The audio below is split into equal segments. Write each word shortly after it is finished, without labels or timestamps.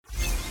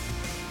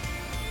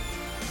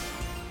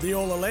The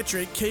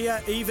all-electric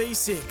Kia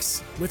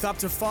EV6 with up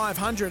to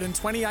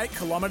 528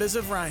 kilometres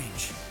of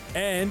range.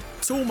 And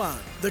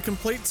Toolmart, the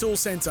complete tool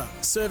centre,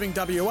 serving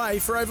WA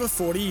for over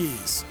 40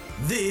 years.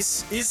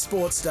 This is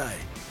Sports Day.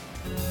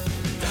 Don't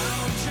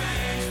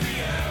change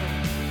me up.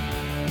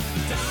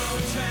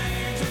 Don't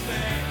change a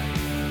thing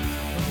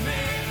for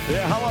me.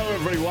 Yeah, hello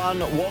everyone.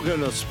 Welcome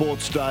to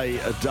Sports Day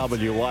at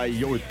WA.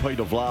 You're with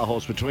Peter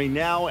Vlahos between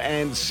now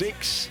and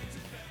 6.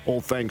 All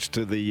thanks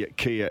to the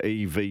Kia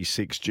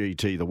EV6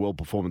 GT, the World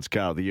Performance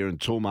Car of the Year, and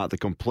Toolmart, the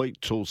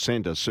complete tool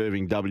centre,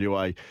 serving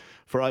WA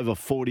for over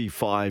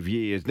 45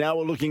 years. Now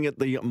we're looking at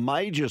the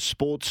major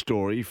sports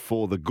story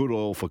for the good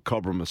oil for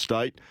Cobram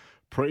Estate,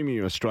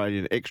 premium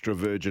Australian extra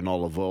virgin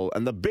olive oil.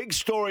 And the big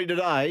story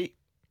today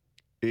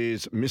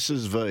is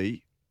Mrs.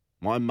 V,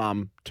 my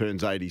mum,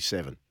 turns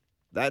 87.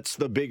 That's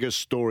the biggest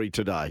story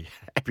today.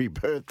 Happy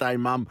birthday,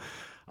 Mum.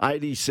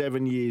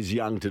 87 years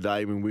young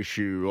today. We wish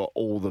you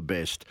all the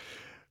best.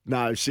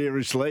 No,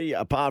 seriously,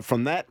 apart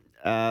from that,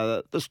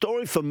 the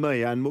story for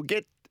me, and we'll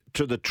get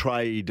to the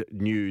trade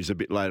news a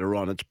bit later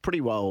on, it's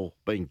pretty well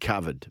been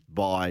covered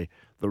by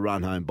the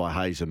run home by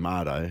Hayes and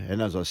Mardo.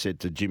 And as I said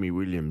to Jimmy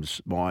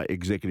Williams, my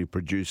executive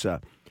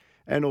producer,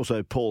 and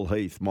also Paul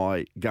Heath,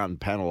 my gun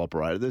panel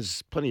operator,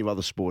 there's plenty of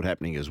other sport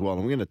happening as well.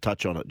 And we're going to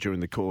touch on it during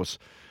the course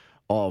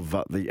of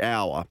the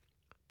hour.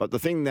 But the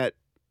thing that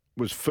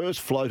was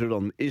first floated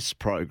on this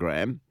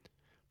program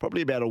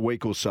probably about a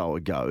week or so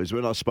ago is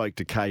when I spoke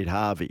to Kate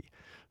Harvey,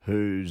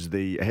 who's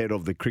the head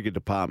of the cricket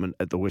department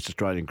at the West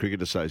Australian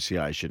Cricket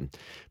Association,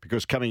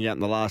 because coming out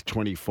in the last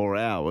 24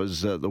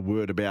 hours, the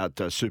word about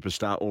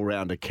superstar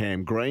all-rounder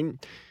Cam Green.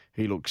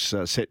 He looks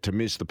set to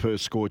miss the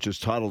Perth Scorchers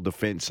title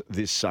defence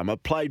this summer.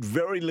 Played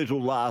very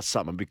little last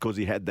summer because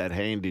he had that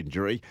hand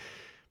injury,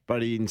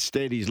 but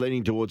instead he's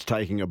leaning towards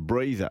taking a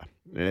breather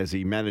as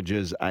he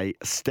manages a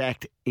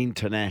stacked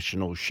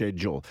international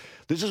schedule.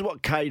 This is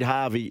what Kate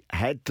Harvey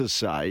had to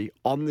say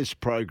on this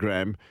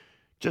program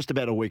just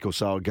about a week or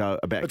so ago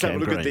about Let's Cam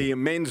have a look Green. at the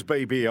men's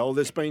BBL.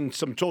 There's been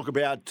some talk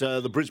about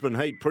the Brisbane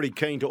Heat pretty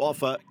keen to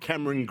offer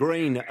Cameron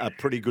Green a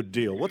pretty good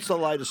deal. What's the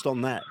latest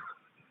on that?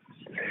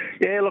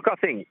 Yeah, look, I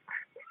think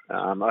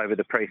over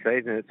the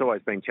pre-season it's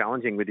always been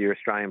challenging with your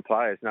Australian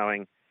players,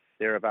 knowing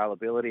their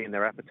availability and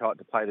their appetite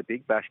to play the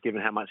Big Bash, given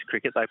how much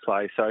cricket they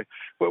play. So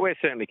we're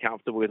certainly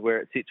comfortable with where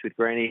it sits with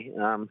Greeny.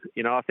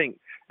 I think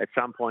at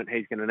some point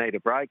he's going to need a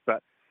break,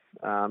 but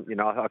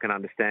I can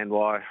understand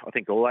why. I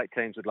think all 8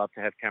 teams would love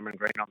to have Cameron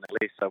Green on their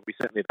list, so we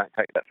certainly don't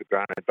take that for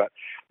granted. But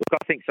look,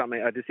 I think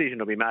a decision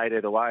will be made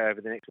either way over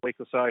the next week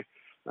or so.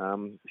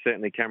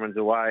 Certainly Cameron's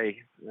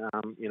away,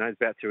 he's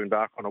about to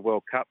embark on a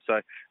World Cup, so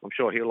I'm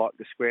sure he'll like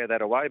to square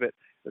that away. But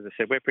as I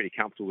said, we're pretty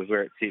comfortable with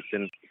where it sits,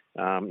 and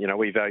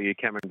we value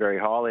Cameron very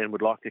highly and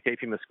would like to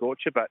keep him a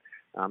Scorcher. But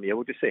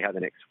we'll just see how the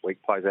next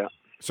week plays out.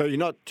 So you're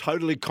not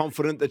totally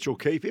confident that you'll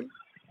keep him?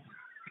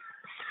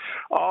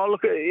 Oh,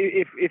 look,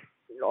 if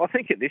I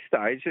think at this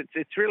stage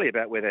it's really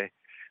about whether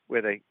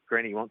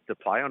Greeny wants to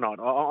play or not.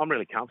 I'm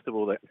really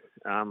comfortable that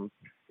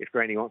if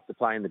Greeny wants to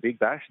play in the Big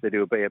Bash, that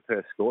he'll be a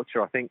Perth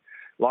Scorcher. I think,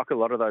 like a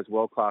lot of those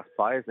world-class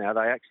players now,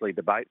 they actually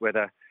debate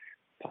whether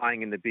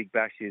playing in the Big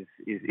Bash is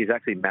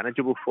actually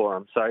manageable for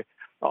him. So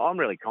I'm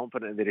really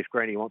confident that if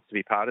Greeny wants to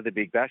be part of the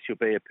Big Bash, he'll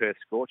be a Perth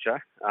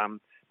Scorcher.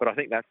 But I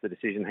think that's the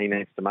decision he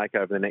needs to make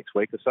over the next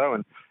week or so,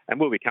 and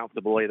we'll be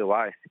comfortable either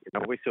way.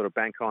 We sort of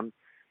bank on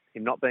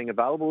him not being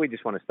available. We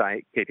just want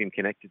to keep him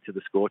connected to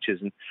the Scorchers,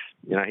 and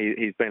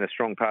he's been a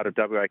strong part of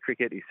WA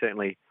cricket. He's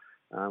certainly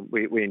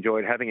we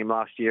enjoyed having him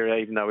last year,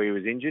 even though he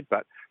was injured.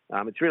 But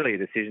it's really a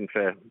decision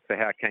for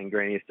how Cam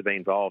Green is to be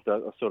involved. I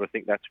sort of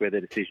think that's where the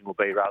decision will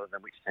be, rather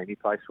than which team he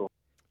plays for.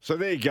 So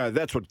there you go.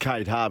 That's what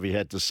Kate Harvey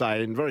had to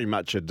say, and very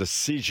much a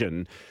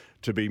decision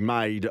to be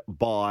made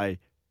by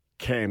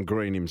Cam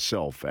Green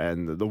himself.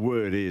 And the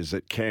word is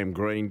that Cam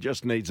Green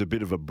just needs a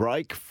bit of a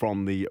break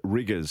from the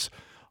rigours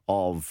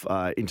of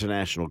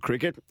international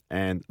cricket,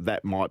 and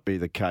that might be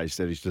the case,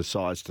 that he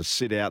decides to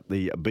sit out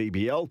the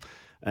BBL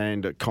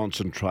and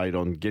concentrate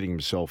on getting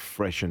himself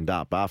freshened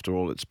up. After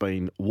all, it's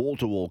been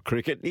wall-to-wall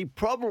cricket. He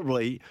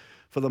probably,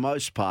 for the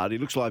most part, he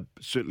looks like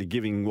certainly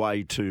giving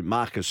way to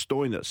Marcus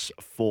Stoinis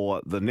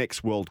for the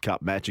next World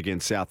Cup match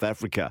against South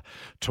Africa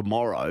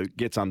tomorrow.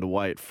 Gets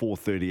underway at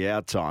 4:30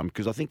 our time,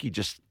 because I think he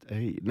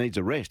needs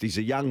a rest. He's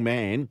a young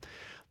man.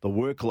 The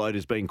workload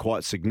has been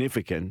quite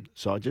significant,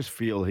 so I just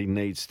feel he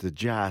needs to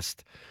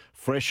just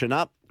freshen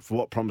up for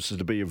what promises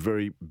to be a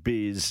very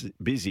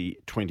busy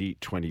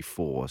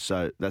 2024.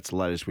 So that's the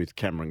latest with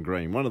Cameron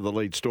Green. One of the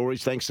lead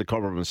stories, thanks to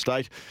Cobram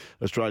Estate,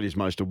 Australia's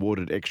most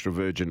awarded extra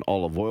virgin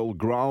olive oil,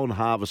 grown,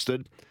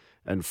 harvested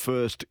and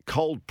first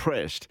cold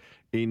pressed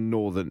in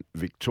northern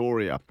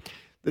Victoria.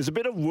 There's a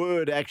bit of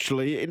word,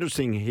 actually,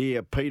 interesting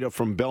here, Peter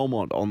from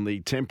Belmont, on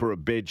the Tempera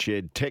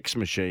Bedshed text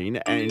machine,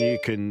 and you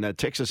can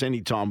text us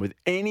anytime with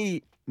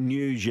any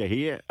news you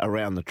hear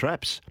around the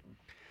traps.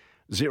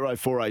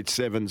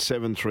 0487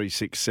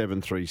 736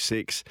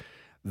 736.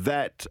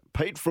 That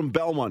Pete from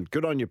Belmont,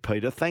 good on you,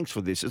 Peter. Thanks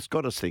for this. It's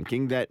got us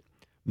thinking that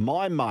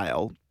my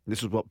male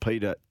this is what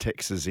Peter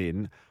texts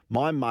in.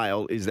 My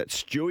mail is that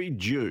Stewie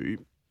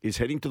Dew is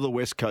heading to the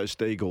West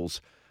Coast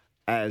Eagles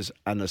as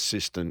an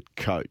assistant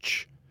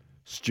coach.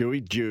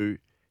 Stewie Dew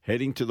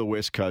heading to the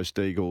West Coast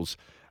Eagles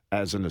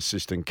as an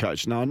assistant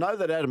coach. Now, I know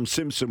that Adam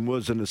Simpson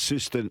was an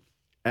assistant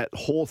at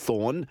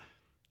Hawthorn,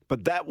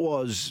 but that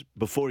was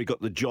before he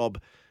got the job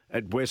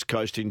at West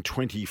Coast in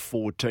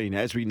 2014.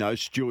 As we know,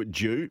 Stuart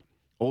Dew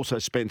also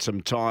spent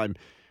some time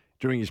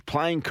during his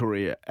playing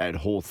career at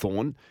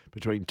Hawthorn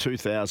between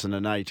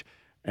 2008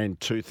 and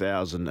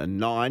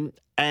 2009,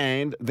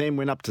 and then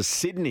went up to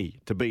Sydney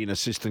to be an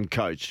assistant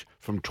coach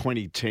from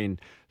 2010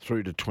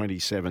 through to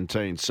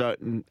 2017. So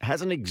it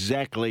hasn't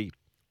exactly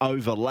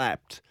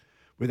overlapped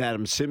with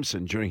Adam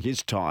Simpson during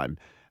his time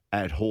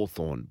at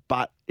Hawthorn.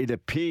 But it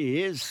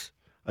appears,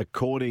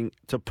 according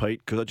to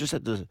Pete, because I just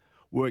had to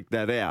work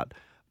that out,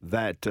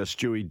 that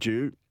Stewie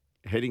Dew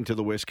heading to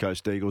the West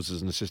Coast Eagles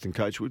as an assistant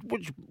coach,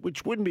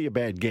 which wouldn't be a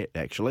bad get,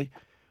 actually,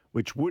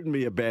 which wouldn't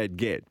be a bad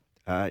get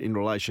in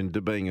relation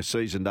to being a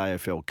seasoned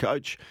AFL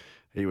coach.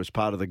 He was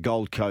part of the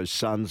Gold Coast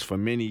Suns for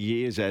many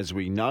years, as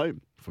we know,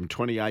 from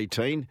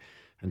 2018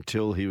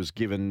 until he was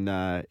given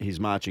his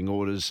marching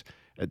orders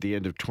at the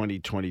end of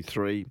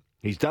 2023.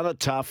 He's done it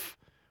tough.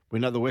 We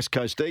know the West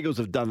Coast Eagles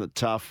have done it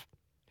tough.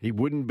 He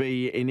wouldn't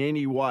be in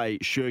any way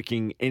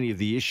shirking any of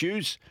the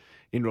issues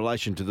in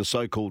relation to the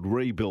so-called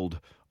rebuild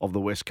of the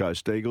West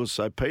Coast Eagles.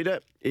 So, Peter,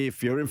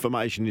 if your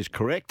information is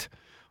correct,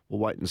 we'll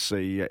wait and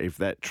see if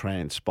that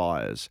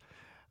transpires.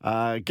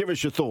 Give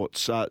us your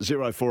thoughts,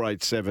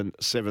 0487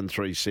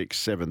 736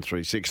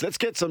 736. Let's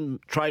get some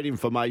trade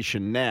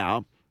information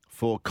now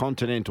for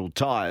Continental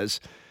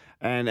Tires.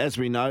 And as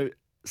we know,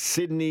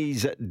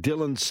 Sydney's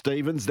Dylan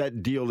Stevens,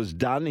 that deal is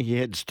done. He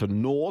heads to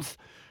North,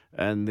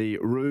 and the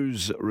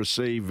Roos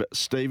receive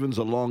Stevens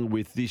along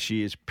with this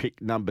year's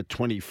pick number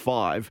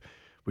 25,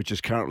 which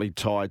is currently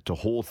tied to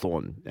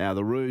Hawthorn. Now,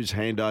 the Roos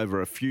hand over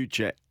a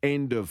future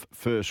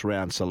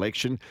end-of-first-round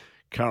selection,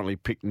 currently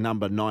picked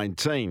number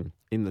 19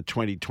 in the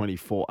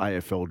 2024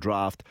 AFL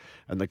draft,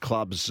 and the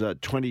club's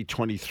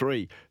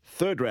 2023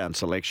 third-round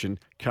selection,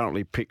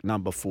 currently picked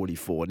number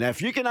 44. Now,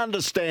 if you can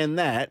understand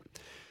that,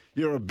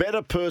 you're a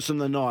better person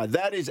than I.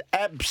 That is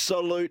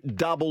absolute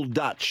double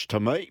Dutch to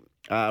me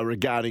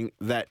regarding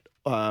that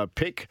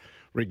pick,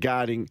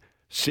 regarding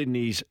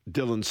Sydney's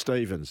Dylan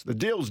Stevens. The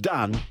deal's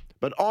done,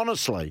 but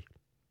honestly,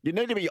 you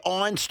need to be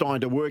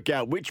Einstein to work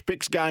out which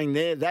pick's going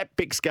there, that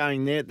pick's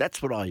going there.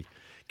 That's what I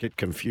get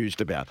confused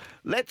about.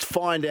 Let's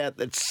find out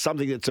that's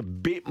something that's a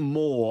bit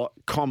more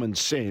common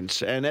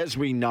sense. And as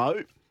we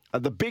know,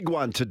 the big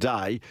one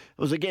today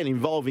was, again,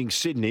 involving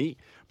Sydney.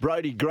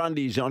 Brodie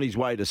Grundy's on his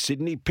way to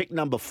Sydney, pick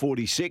number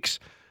 46,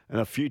 and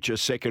a future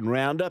second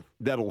rounder.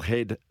 That'll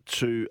head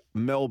to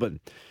Melbourne.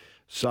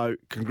 So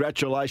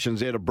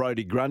congratulations there to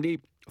Brodie Grundy.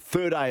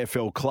 Third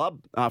AFL club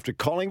after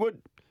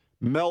Collingwood,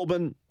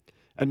 Melbourne,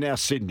 and now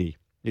Sydney.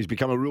 He's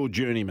become a real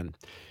journeyman.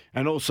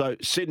 And also,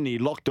 Sydney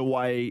locked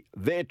away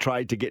their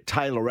trade to get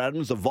Taylor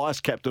Adams, the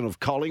vice-captain of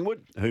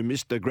Collingwood, who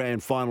missed the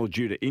grand final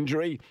due to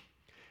injury.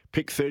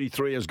 Pick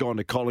 33 has gone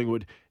to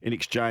Collingwood in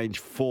exchange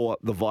for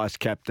the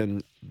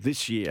vice-captain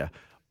this year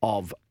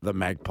of the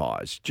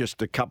Magpies.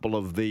 Just a couple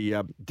of the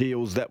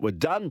deals that were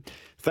done.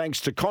 Thanks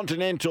to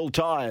Continental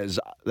Tires,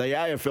 the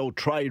AFL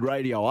Trade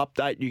Radio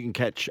update. You can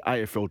catch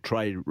AFL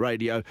Trade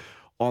Radio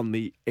on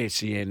the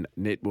SEN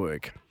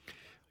network.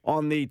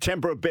 On the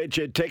Temperate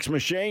Bedshed text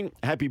machine,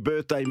 happy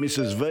birthday,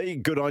 Mrs. V.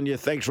 Good on you.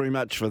 Thanks very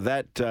much for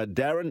that,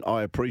 Darren.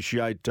 I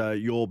appreciate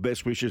your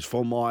best wishes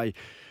for my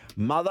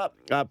mother.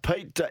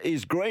 Pete,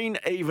 is Green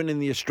even in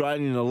the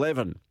Australian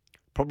 11?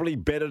 Probably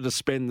better to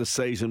spend the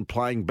season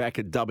playing back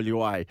at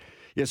WA.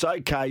 Yes,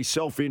 okay,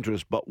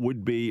 self-interest, but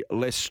would be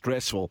less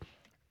stressful.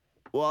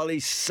 Well,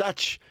 he's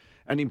such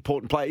an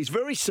important player. He's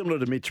very similar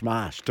to Mitch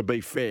Marsh, to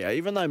be fair.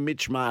 Even though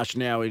Mitch Marsh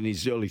now in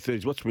his early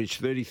 30s, what's Mitch,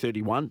 30,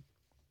 31?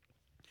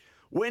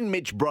 When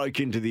Mitch broke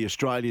into the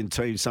Australian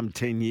team some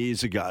 10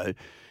 years ago,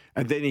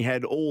 and then he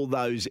had all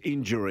those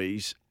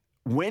injuries,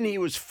 when he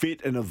was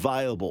fit and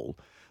available,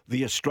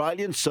 the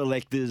Australian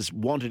selectors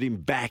wanted him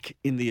back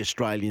in the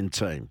Australian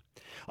team.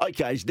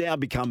 Okay, he's now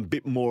become a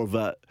bit more of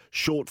a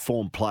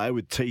short-form player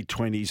with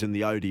T20s and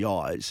the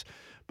ODIs.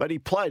 But he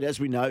played, as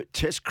we know,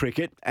 Test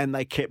cricket, and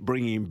they kept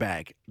bringing him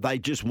back. They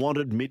just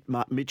wanted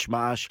Mitch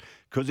Marsh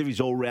because of his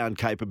all-round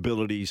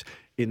capabilities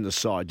in the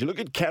side. You look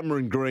at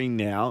Cameron Green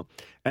now,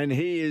 and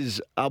he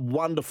is a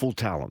wonderful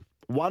talent.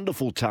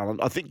 Wonderful talent.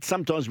 I think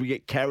sometimes we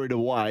get carried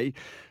away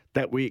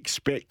that we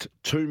expect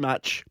too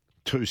much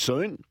too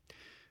soon.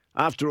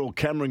 After all,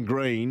 Cameron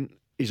Green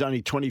is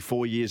only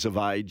 24 years of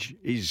age.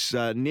 He's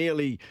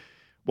nearly,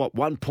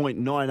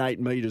 1.98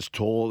 metres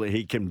tall.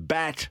 He can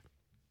bat.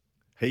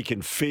 He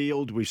can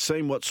field. We've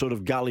seen what sort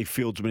of gully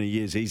fieldsman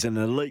he is. He's an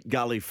elite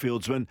gully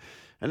fieldsman.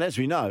 And as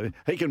we know,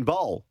 he can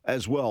bowl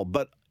as well.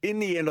 But in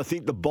the end, I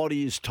think the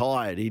body is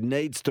tired. He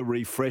needs to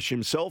refresh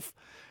himself.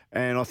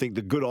 And I think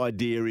the good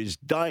idea is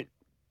don't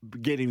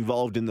get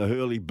involved in the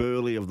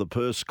hurly-burly of the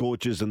Perth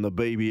Scorchers and the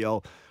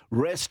BBL.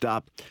 Rest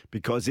up,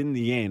 because in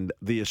the end,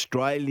 the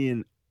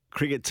Australian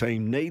cricket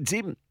team needs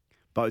him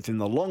both in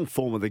the long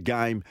form of the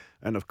game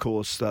and, of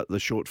course, the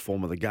short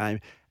form of the game.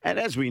 And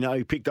as we know,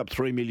 he picked up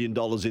 $3 million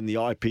in the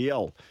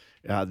IPL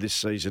this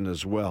season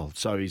as well.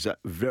 So he's a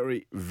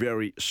very,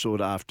 very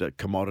sought-after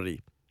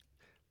commodity.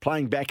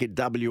 Playing back at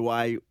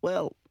WA,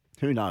 well,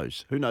 who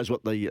knows? Who knows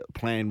what the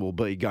plan will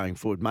be going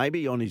forward?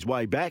 Maybe on his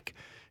way back,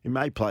 he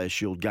may play a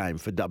Shield game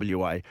for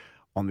WA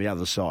on the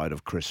other side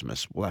of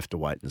Christmas. We'll have to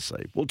wait and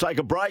see. We'll take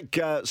a break.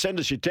 Send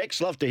us your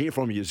text. Love to hear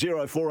from you.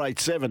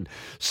 0487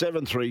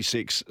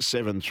 736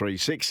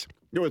 736.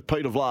 You're with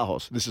Peter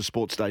Vlahos. This is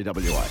Sportsday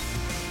WA.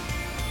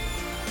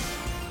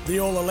 The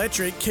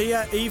all-electric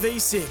Kia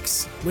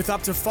EV6 with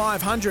up to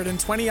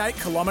 528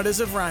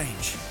 kilometres of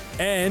range.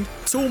 And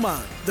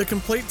Toolmart, the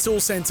complete tool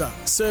centre,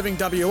 serving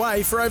WA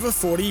for over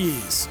 40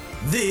 years.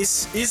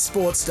 This is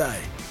Sports Day.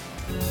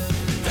 Don't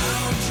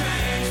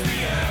change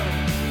me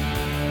out.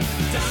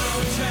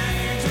 Don't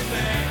change a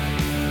thing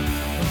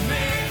for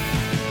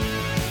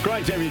me.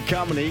 Great to have your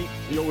company.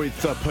 You're with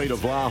Peter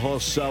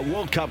Vlahos.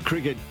 World Cup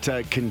cricket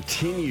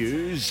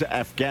continues.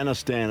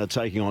 Afghanistan are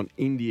taking on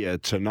India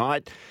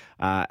tonight.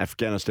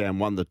 Afghanistan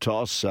won the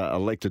toss,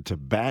 elected to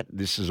bat.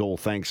 This is all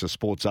thanks to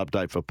Sports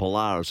Update for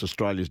Polaris,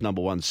 Australia's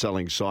 #1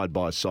 selling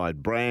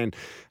side-by-side brand.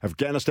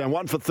 Afghanistan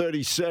won for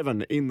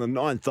 37 in the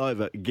 9th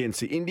over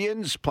against the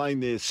Indians, playing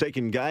their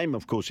second game.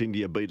 Of course,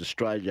 India beat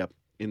Australia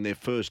in their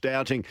first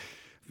outing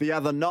the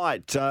other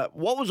night.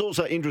 What was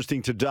also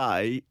interesting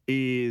today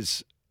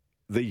is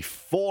the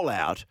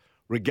fallout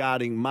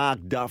regarding Mark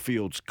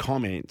Duffield's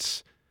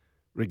comments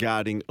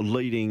regarding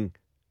leading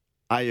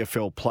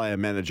AFL player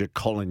manager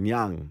Colin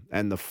Young,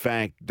 and the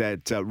fact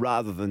that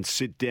rather than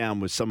sit down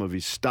with some of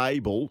his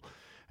stable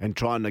and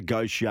try and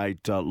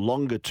negotiate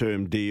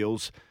longer-term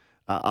deals,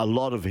 a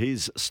lot of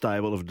his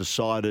stable have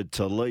decided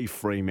to leave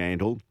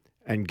Fremantle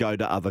and go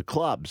to other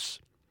clubs.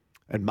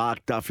 And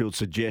Mark Duffield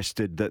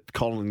suggested that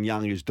Colin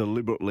Young is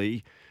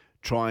deliberately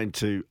trying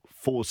to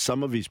force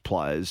some of his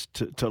players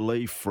to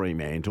leave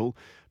Fremantle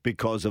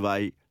because of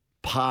a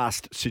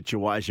past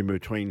situation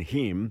between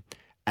him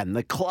and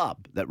the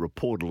club that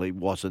reportedly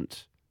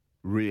wasn't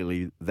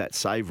really that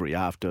savoury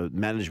after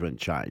management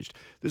changed.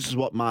 This is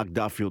what Mark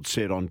Duffield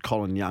said on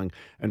Colin Young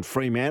and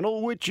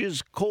Fremantle, which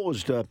has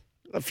caused a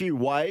few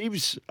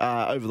waves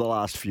over the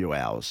last few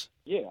hours.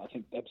 Yeah, I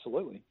think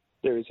absolutely.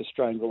 There is a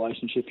strained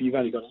relationship. You've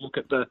only got to look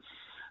at the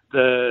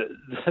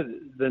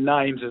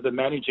names of the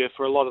manager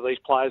for a lot of these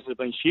players that have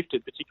been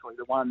shifted, particularly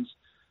the ones,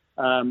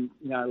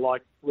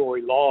 like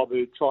Rory Lobb,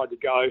 who tried to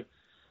go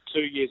 2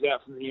 years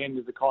out from the end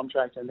of the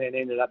contract and then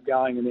ended up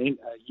going a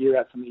year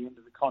out from the end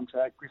of the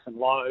contract. Griffin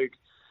Logue.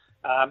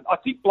 I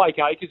think Blake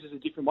Acres is a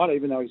different one,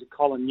 even though he's a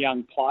Colin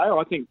Young player.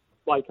 I think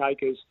Blake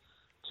Acres,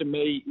 to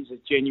me, is a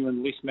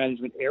genuine list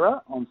management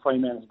error on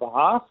Fremantle's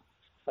behalf.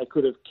 They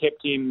could have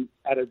kept him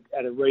at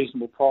a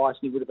reasonable price,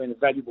 and he would have been a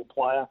valuable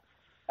player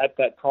at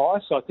that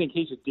price. So I think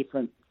he's a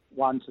different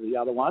one to the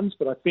other ones.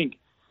 But I think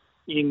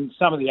in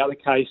some of the other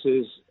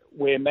cases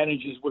where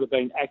managers would have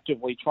been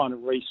actively trying to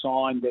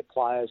re-sign their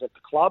players at the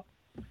club,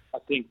 I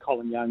think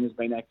Colin Young has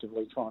been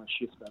actively trying to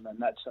shift them, and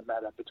that's a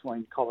matter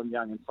between Colin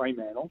Young and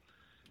Fremantle.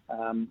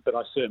 But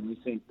I certainly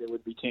think there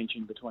would be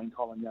tension between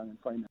Colin Young and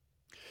Fremantle.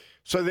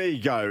 So there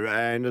you go,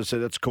 and as I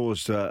said, that's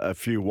caused a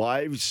few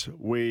waves.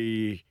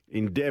 We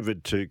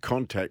endeavoured to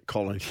contact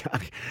Colin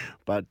Young,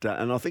 but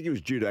and I think he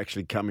was due to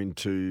actually come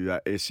into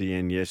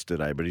SEN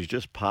yesterday, but he's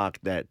just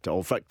parked that, or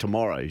in fact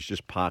tomorrow, he's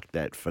just parked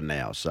that for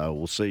now. So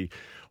we'll see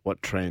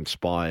what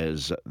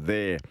transpires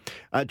there.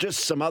 Just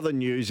some other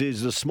news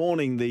is this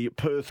morning the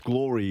Perth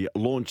Glory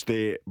launched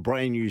their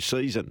brand new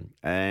season,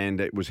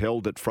 and it was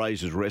held at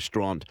Fraser's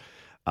Restaurant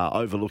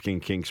overlooking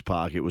Kings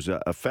Park. It was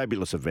a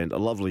fabulous event, a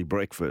lovely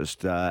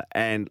breakfast,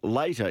 and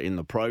later in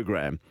the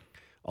program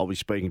I'll be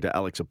speaking to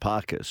Alex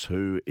Apakis,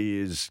 who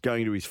is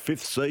going to his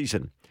 5th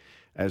season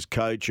as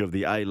coach of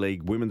the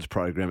A-League women's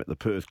program at the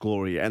Perth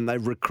Glory, and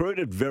they've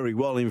recruited very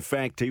well. In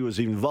fact, he was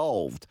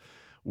involved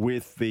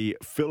with the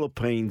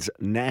Philippines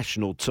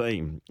national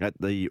team at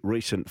the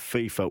recent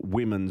FIFA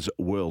Women's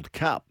World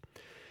Cup.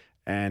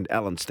 And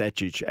Alan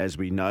Stacic, as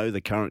we know,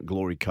 the current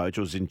Glory coach,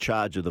 was in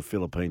charge of the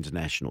Philippines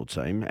national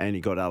team, and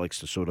he got Alex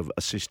to sort of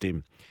assist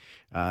him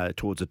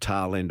towards the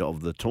tail end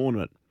of the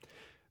tournament.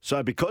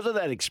 So because of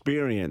that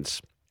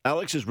experience,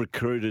 Alex has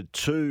recruited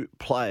 2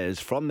 players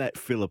from that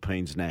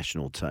Philippines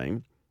national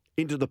team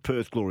into the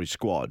Perth Glory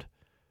squad.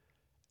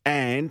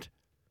 And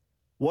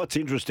what's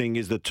interesting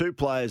is the 2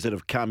 players that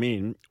have come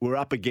in were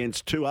up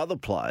against 2 other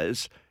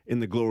players in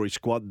the Glory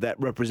squad that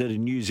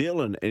represented New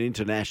Zealand at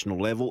international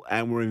level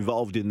and were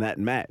involved in that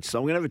match. So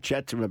I'm going to have a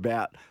chat to him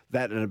about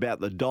that and about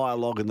the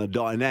dialogue and the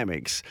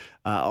dynamics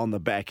on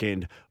the back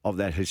end of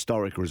that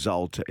historic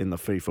result in the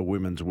FIFA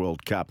Women's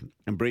World Cup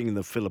and bringing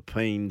the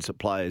Philippines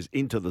players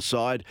into the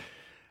side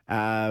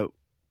and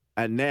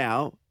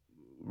now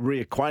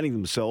reacquainting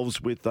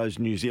themselves with those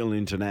New Zealand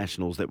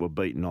internationals that were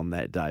beaten on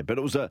that day. But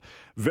it was a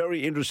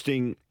very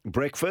interesting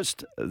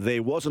breakfast.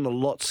 There wasn't a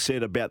lot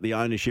said about the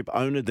ownership.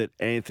 Owner that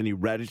Anthony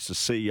Radic, the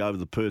CEO of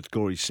the Perth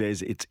Glory,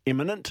 says it's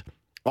imminent.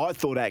 I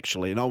thought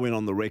actually, and I went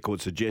on the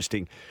record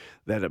suggesting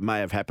that it may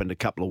have happened a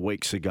couple of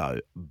weeks ago,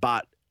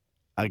 but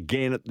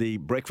again at the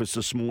breakfast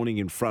this morning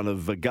in front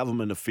of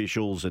government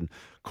officials and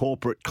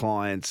corporate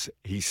clients,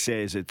 he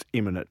says it's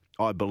imminent.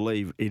 I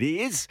believe it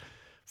is.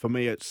 For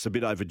me, it's a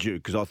bit overdue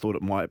because I thought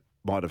it might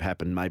have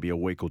happened maybe a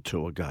week or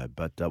two ago,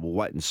 but we'll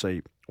wait and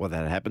see whether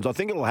that happens. I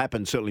think it'll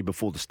happen certainly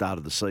before the start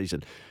of the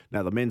season.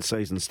 Now, the men's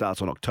season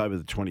starts on October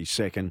the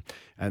 22nd,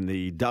 and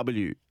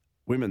the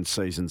women's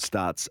season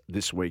starts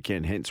this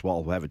weekend, hence why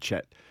we'll have a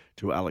chat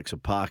to Alex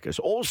Epakis.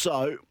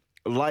 Also,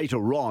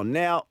 later on,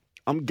 now,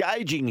 I'm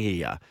gauging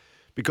here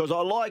because I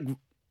like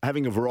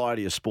having a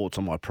variety of sports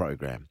on my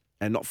program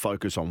and not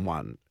focus on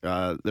one.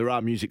 There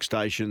are music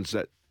stations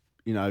that,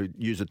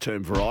 use the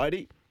term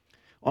variety.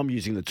 I'm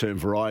using the term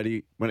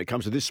variety when it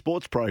comes to this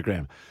sports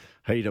program.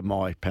 Heater,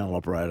 my panel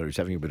operator, is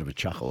having a bit of a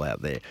chuckle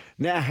out there.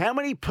 Now, how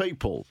many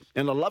people,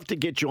 and I'd love to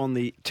get you on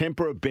the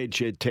Tempera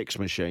Bedshed text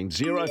machine,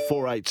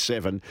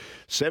 0487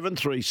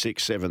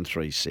 736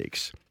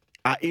 736,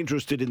 are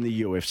interested in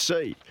the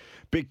UFC?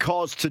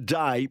 Because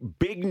today,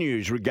 big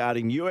news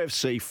regarding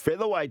UFC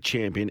featherweight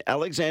champion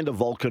Alexander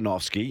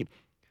Volkanovski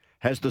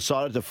has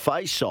decided to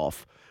face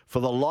off for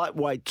the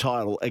lightweight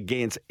title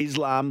against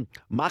Islam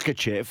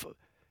Makhachev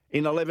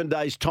in 11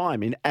 days'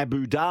 time in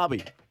Abu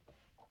Dhabi.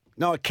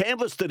 Now, I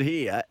canvassed it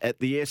here at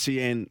the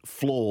SEN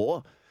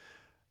floor,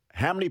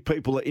 how many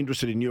people are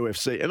interested in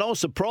UFC, and I was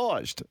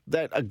surprised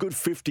that a good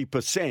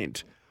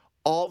 50%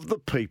 of the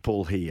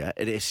people here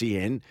at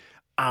SEN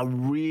are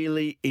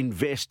really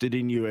invested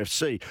in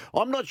UFC.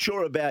 I'm not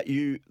sure about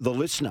you, the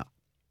listener.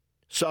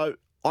 So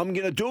I'm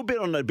going to do a bit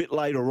on it a bit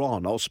later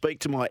on. I'll speak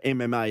to my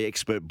MMA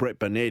expert, Brett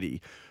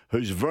Bonetti,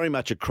 who's very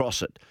much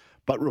across it.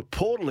 But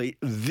reportedly,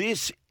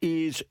 this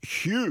is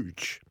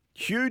huge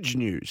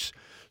news.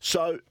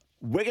 So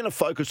we're going to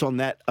focus on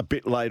that a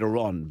bit later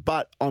on.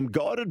 But I'm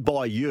guided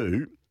by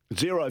you,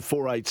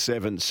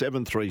 0487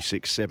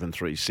 736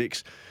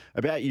 736,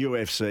 about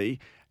UFC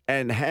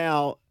and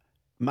how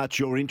much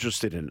you're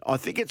interested in. I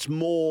think it's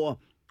more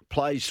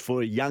plays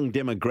for a young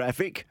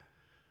demographic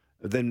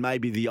than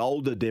maybe the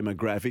older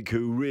demographic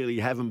who really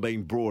haven't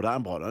been brought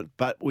up on it.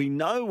 But we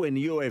know when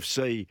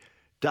UFC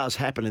does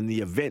happen and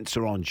the events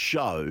are on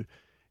show,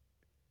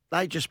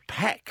 they just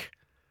pack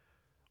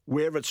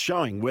wherever it's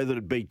showing, whether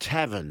it be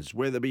taverns,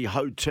 whether it be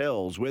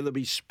hotels, whether it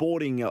be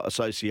sporting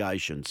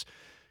associations.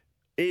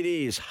 It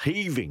is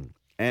heaving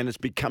and it's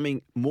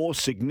becoming more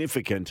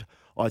significant,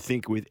 I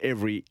think, with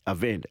every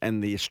event.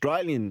 And the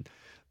Australian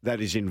that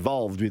is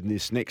involved with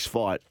this next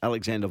fight,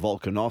 Alexander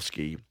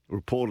Volkanovski,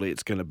 reportedly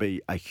it's going to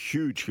be a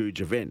huge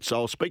event. So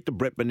I'll speak to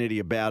Brett Bonetti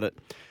about it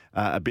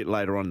a bit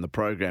later on in the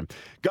program.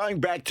 Going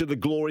back to the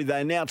Glory,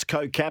 they announced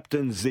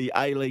co-captains the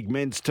A-League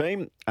men's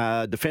team,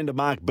 defender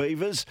Mark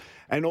Beavers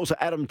and also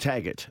Adam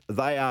Taggart.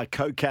 They are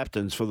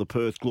co-captains for the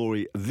Perth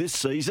Glory this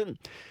season.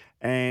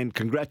 And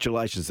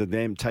congratulations to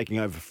them taking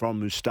over from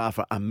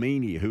Mustafa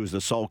Amini, who was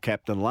the sole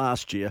captain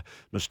last year.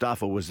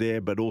 Mustafa was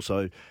there, but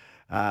also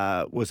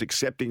was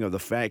accepting of the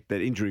fact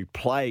that injury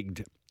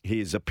plagued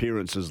his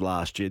appearances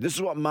last year. This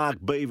is what Mark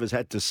Beavers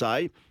had to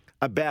say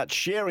about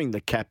sharing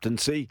the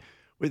captaincy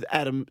with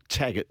Adam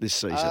Taggart this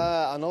season.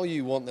 I know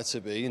you want there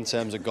to be in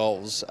terms of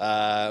goals,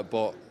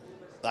 but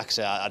like I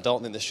say, I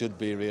don't think there should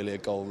be really a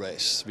goal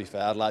race. To be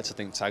fair, I'd like to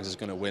think Tags is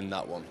going to win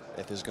that one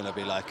if there's going to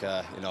be like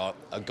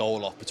a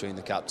goal off between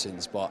the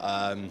captains. But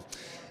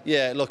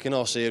yeah, look, in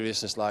all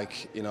seriousness, I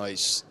think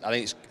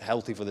it's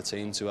healthy for the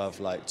team to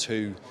have like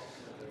two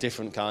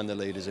different kind of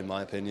leaders, in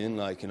my opinion.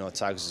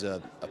 Tags is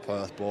a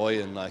Perth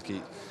boy, and I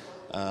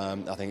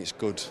think it's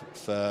good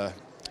for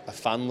a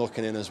fan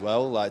looking in as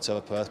well, to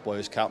have a Perth boy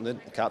as captain,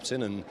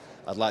 and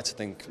I'd like to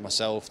think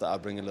myself that I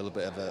bring a little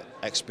bit of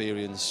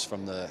experience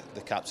from the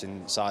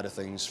captain side of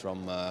things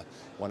from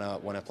when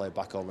I played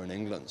back over in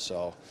England.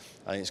 So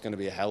I think it's going to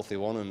be a healthy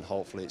one, and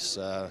hopefully it's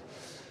going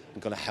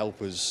to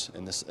help us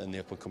in the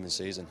up and coming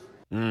season.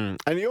 And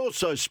he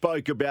also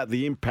spoke about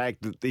the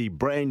impact that the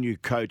brand new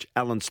coach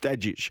Alan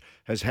Stajic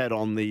has had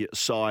on the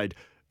side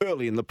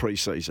early in the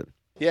pre-season.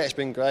 Yeah, it's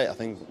been great. I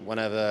think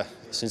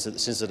since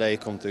the day he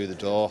come through the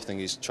door, I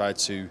think he's tried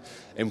to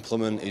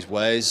implement his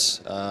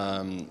ways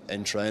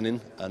in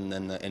training and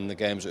then in the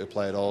games that we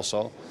played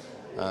also.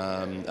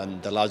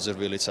 And the lads have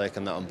really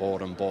taken that on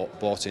board and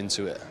bought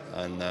into it.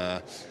 And I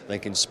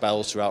think in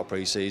spells throughout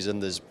pre-season,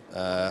 there's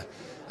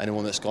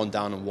anyone that's gone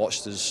down and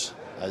watched us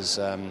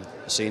has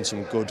seen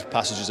some good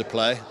passages of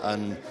play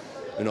and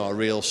a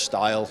real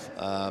style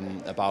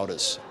about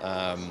us.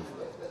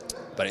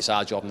 But it's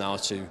our job now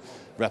to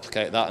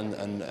replicate that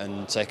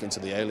and take it into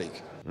the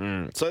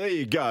A-League. So there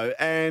you go.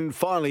 And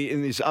finally,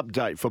 in this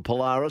update for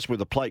Polaris, where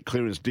the plate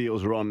clearance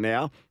deals are on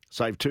now,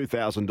 save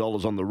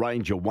 $2,000 on the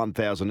Ranger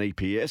 1000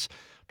 EPS,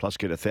 plus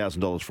get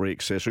 $1,000 free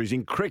accessories.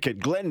 In cricket,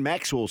 Glenn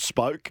Maxwell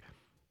spoke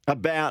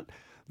about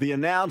the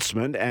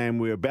announcement, and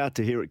we're about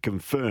to hear it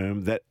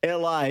confirmed, that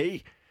LA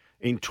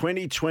in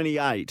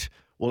 2028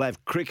 will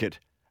have cricket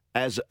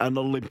as an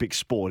Olympic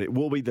sport. It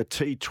will be the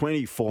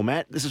T20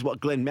 format. This is what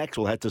Glenn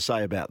Maxwell had to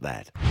say about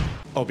that.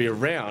 I'll be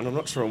around. I'm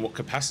not sure in what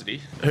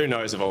capacity. Who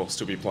knows if I'll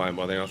still be playing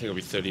by then. I think I'll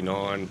be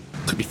 39.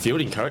 Could be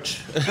fielding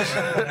coach.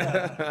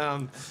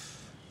 I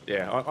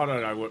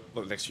don't know what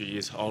the next few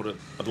years hold.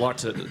 I'd like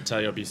to tell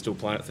you I'll be still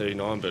playing at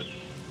 39, but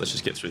let's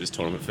just get through this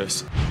tournament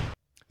first.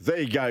 There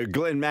you go,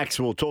 Glenn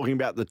Maxwell talking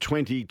about the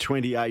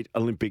 2028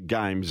 Olympic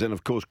Games. And,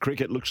 of course,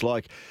 cricket looks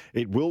like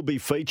it will be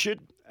featured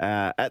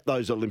at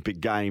those Olympic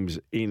Games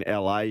in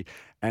LA,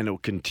 and it will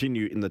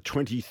continue in the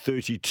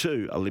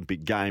 2032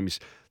 Olympic Games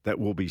that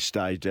will be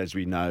staged, as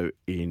we know,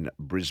 in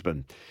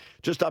Brisbane.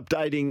 Just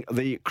updating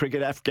the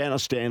cricket,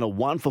 Afghanistan are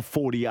 1 for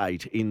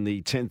 48 in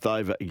the 10th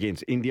over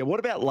against India.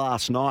 What about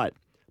last night?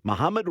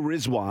 Mohammad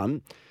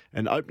Rizwan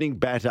and opening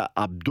batter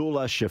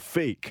Abdullah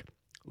Shafiq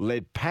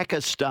led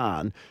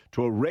Pakistan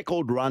to a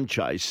record run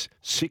chase,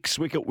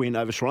 6-wicket win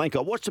over Sri Lanka.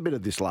 I watched a bit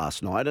of this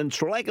last night, and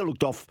Sri Lanka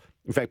looked off.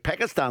 In fact,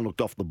 Pakistan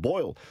looked off the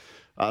boil.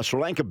 Sri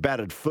Lanka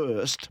batted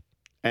first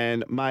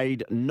and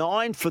made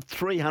 9 for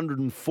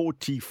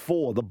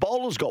 344. The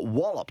bowlers got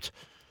walloped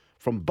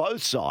from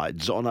both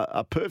sides on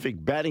a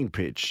perfect batting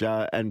pitch.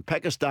 And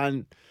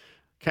Pakistan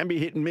can be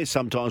hit and miss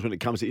sometimes when it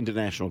comes to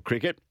international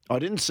cricket. I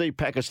didn't see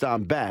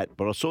Pakistan bat,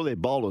 but I saw their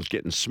bowlers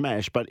getting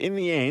smashed. But in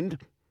the end,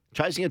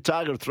 chasing a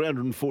target of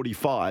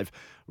 345,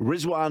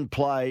 Rizwan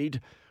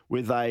played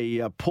with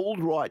a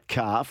pulled right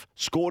calf,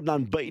 scored an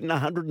unbeaten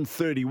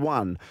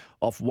 131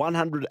 off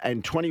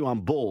 121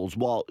 balls,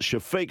 while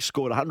Shafiq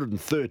scored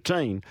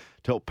 113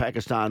 to help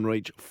Pakistan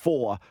reach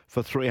 4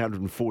 for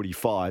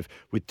 345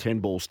 with 10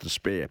 balls to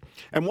spare.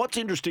 And what's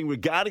interesting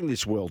regarding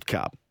this World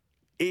Cup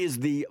is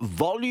the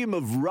volume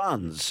of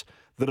runs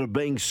that are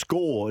being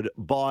scored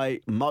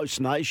by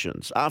most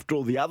nations. After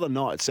all, the other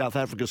night, South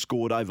Africa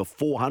scored over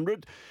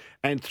 400,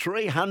 and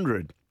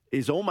 300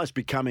 is almost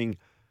becoming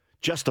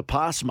just a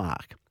pass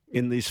mark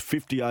in this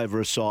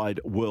 50-over-a-side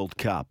World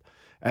Cup.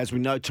 As we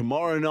know,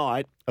 tomorrow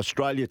night,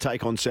 Australia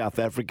take on South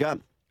Africa.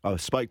 I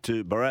spoke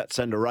to Bharat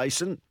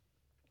Sundaresan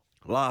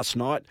last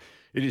night.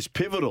 It is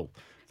pivotal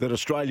that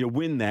Australia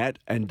win that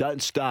and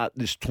don't start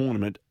this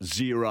tournament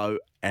 0-2.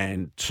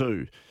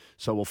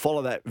 So we'll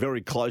follow that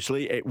very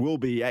closely. It will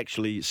be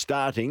actually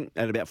starting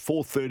at about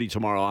 4:30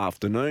 tomorrow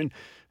afternoon,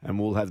 and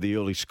we'll have the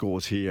early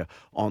scores here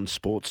on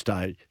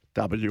Sportsday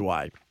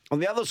WA. On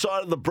the other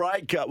side of the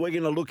break, we're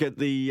going to look at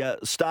the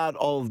start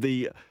of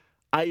the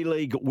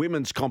A-League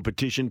women's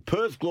competition.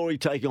 Perth Glory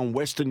taking on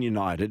Western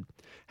United.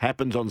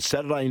 Happens on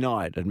Saturday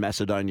night at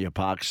Macedonia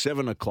Park,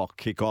 7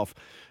 o'clock kickoff.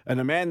 And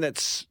a man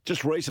that's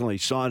just recently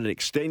signed an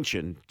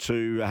extension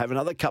to have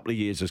another couple of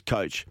years as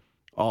coach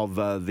of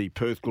the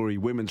Perth Glory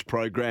women's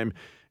program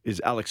is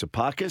Alex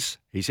Apakis.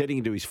 He's heading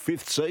into his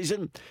 5th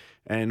season.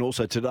 And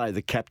also today,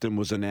 the captain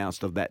was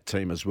announced of that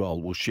team as well.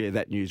 We'll share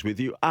that news with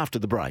you after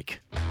the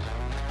break.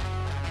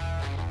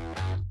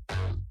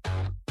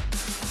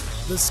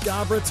 The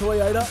Scarborough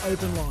Toyota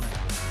Open Line.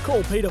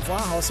 Call Peter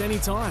Vlahos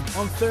anytime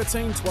on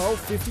 13 12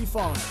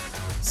 55.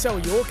 Sell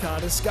your car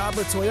to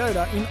Scarborough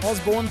Toyota in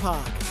Osborne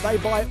Park. They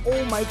buy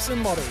all makes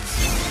and models.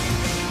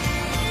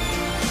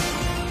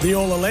 The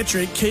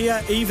all-electric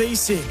Kia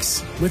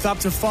EV6 with up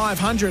to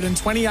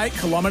 528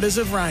 kilometres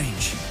of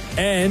range.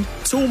 And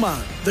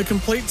Toolmart, the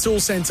complete tool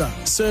centre,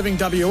 serving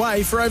WA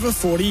for over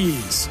 40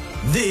 years.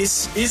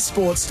 This is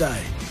Sports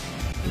Day.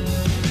 Don't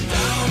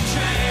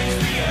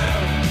change me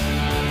up.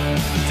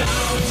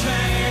 Don't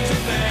change a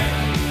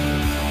thing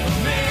for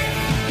me.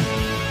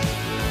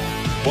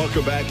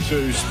 Welcome back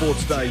to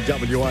Sports Day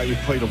WA with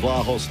Peter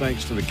Vlahos.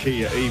 Thanks to the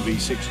Kia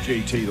EV6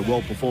 GT, the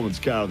World Performance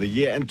Car of the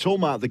Year, and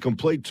Toolmart, the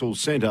complete tool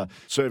centre,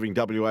 serving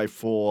WA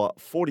for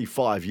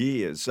 45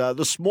 years.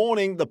 This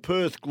morning, the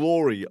Perth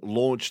Glory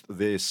launched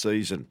their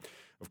season,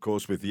 of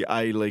course, with the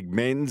A-League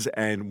men's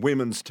and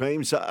women's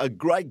teams. A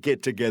great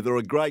get-together,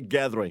 a great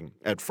gathering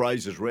at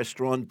Fraser's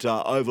Restaurant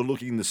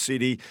overlooking the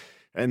city.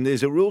 And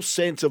there's a real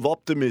sense of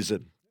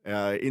optimism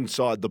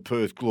inside the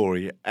Perth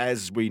Glory.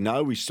 As we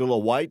know, we still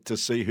await to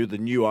see who the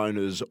new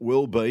owners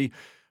will be.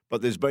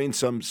 But there's been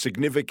some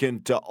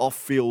significant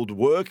off-field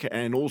work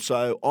and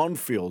also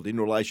on-field in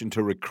relation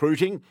to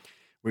recruiting.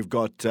 We've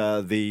got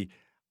the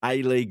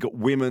A-League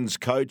women's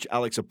coach,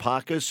 Alex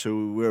Apakis,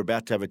 who we're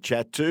about to have a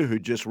chat to, who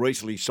just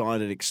recently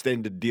signed an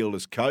extended deal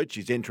as coach.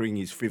 He's entering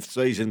his 5th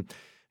season.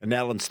 And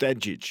Alan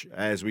Stajic,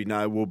 as we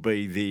know, will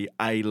be the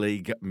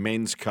A-League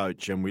men's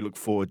coach, and we look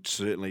forward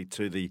certainly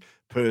to the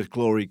Perth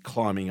Glory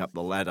climbing up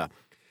the ladder.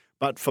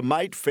 But for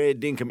mate, fair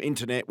dinkum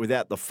internet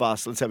without the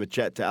fuss, let's have a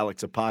chat to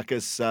Alex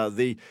Apakis,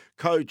 the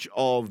coach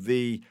of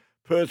the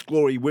Perth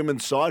Glory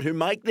women's side, who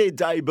make their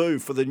debut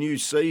for the new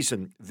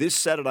season this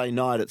Saturday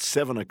night at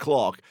 7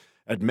 o'clock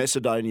at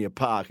Macedonia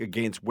Park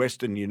against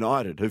Western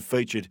United, who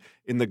featured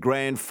in the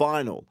grand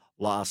final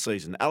last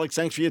season. Alex,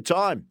 thanks for your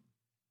time.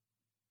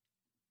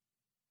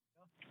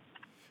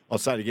 I'll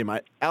say it again,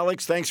 mate.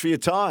 Alex, thanks for your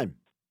time.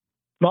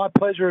 My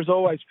pleasure as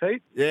always,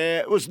 Pete.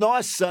 Yeah, it was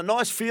nice.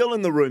 Nice feel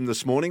in the room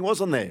this morning,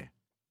 wasn't there?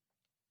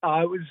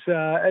 It was,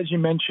 as you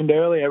mentioned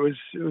earlier, it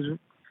was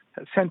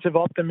a sense of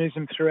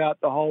optimism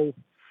throughout the whole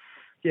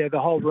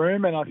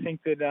room, and I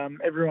think that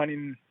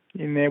everyone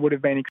in there would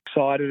have been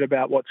excited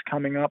about what's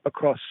coming up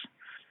across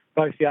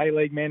both the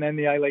A-League men and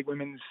the A-League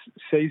women's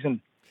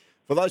season.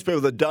 For those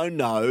people that don't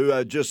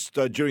know, just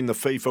during the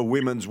FIFA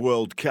Women's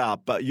World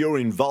Cup, you're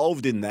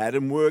involved in that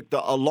and worked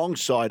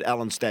alongside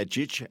Alan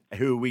Stajic,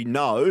 who we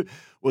know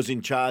was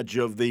in charge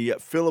of the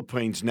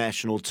Philippines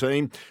national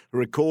team, who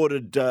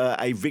recorded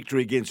a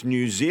victory against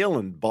New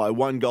Zealand by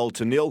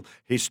 1-0.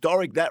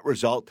 Historic, that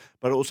result,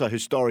 but also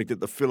historic that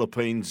the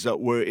Philippines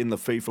were in the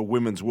FIFA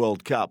Women's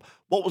World Cup.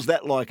 What was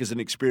that like as an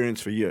experience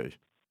for you?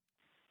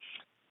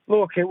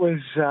 Look, it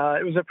was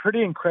a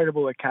pretty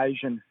incredible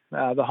occasion,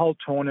 the whole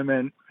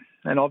tournament.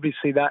 And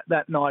obviously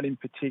that night in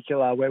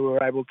particular, where we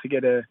were able to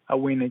get a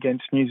win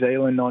against New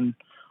Zealand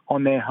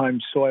on their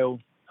home soil.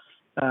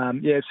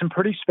 Some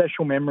pretty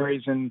special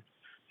memories, and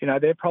they're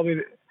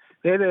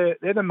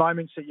the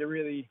moments that you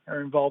really are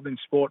involved in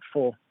sport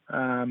for.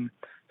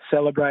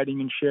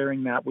 Celebrating and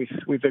sharing that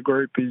with the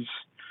group is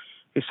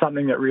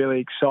something that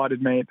really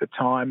excited me at the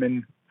time.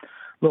 And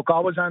look, I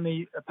was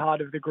only a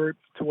part of the group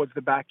towards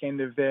the back end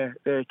of their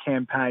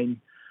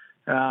campaign.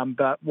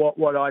 But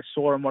what I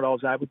saw and what I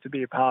was able to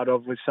be a part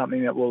of was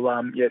something that will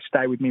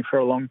stay with me for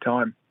a long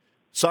time.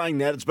 Saying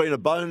that, it's been a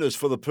bonus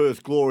for the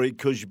Perth Glory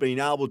because you've been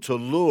able to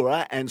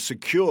lure and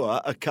secure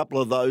a couple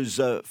of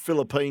those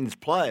Philippines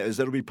players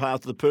that'll be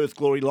part of the Perth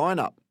Glory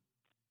lineup.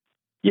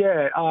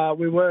 Yeah,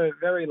 we were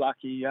very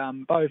lucky.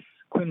 Both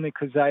Quinley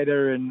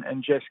Cazeta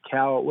and Jess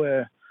Cowett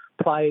were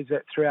players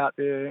that throughout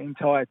the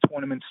entire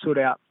tournament stood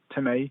out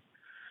to me.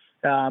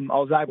 I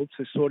was able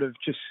to sort of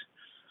just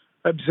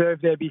observe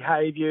their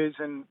behaviours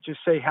and just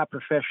see how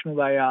professional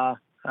they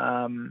are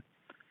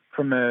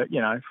from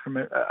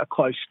a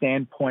close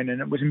standpoint,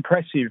 and it was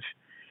impressive.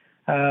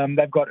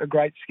 They've got a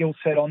great skill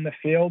set on the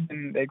field,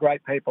 and they're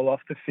great people off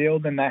the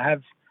field, and they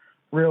have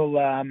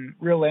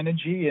real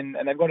energy, and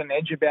they've got an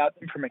edge about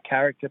them from a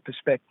character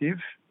perspective.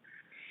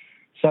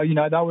 So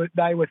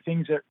they were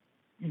things that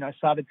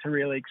started to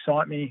really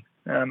excite me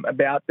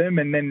about them,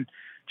 and then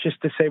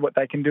just to see what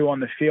they can do on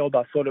the field,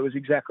 I thought it was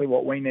exactly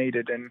what we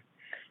needed. And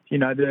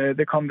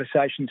the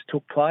conversations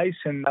took place,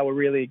 and they were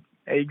really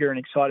eager and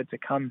excited to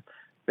come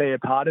be a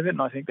part of it,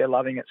 and I think they're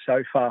loving it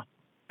so far.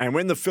 And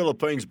when the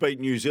Philippines beat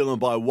New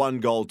Zealand by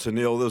 1-0,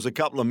 there was a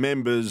couple of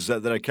members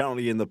that are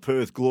currently in the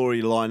Perth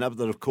Glory lineup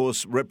that, of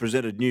course,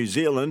 represented New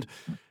Zealand.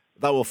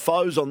 They were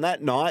foes on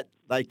that night.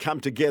 They come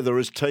together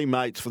as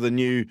teammates for the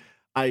new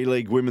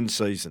A-League women's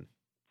season.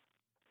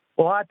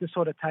 Well, I had to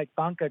sort of take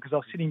bunker because I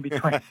was sitting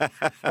between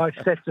both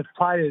sets of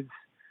players,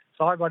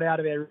 so I got out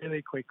of there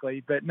really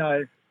quickly. But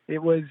no,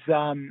 it was,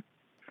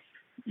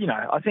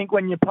 I think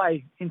when you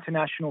play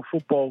international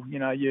football,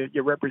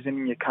 you're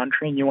representing your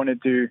country and you want to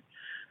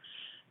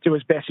do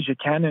as best as you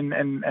can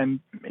and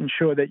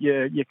ensure that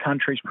your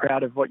country's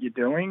proud of what you're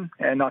doing.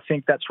 And I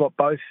think that's what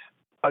both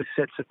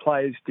sets of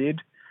players did.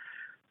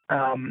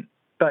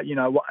 But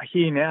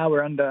here now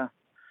we're under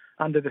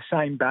the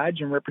same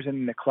badge and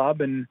representing the club,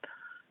 and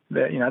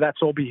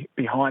that's all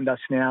behind us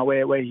now.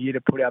 We're here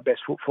to put our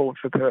best foot forward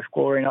for Perth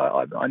Glory,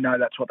 and I know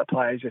that's what the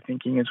players are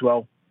thinking as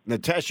well.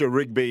 Natasha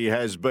Rigby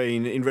has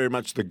been in very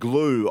much the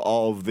glue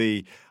of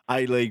the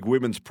A-League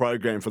women's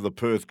program for the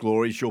Perth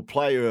Glory. She'll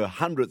play her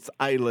 100th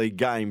A-League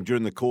game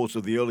during the course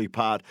of the early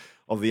part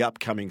of the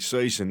upcoming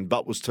season,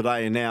 but was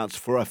today announced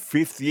for a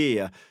 5th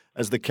year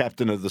as the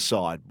captain of the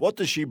side. What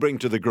does she bring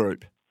to the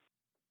group?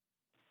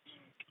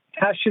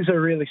 Tash is a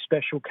really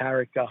special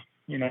character.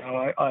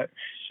 I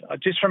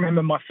just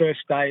remember my first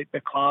day at the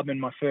club and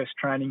my first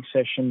training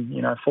session,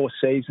 4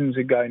 seasons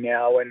ago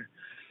now, and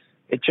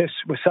it just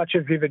was such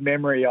a vivid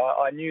memory.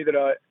 I knew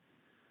that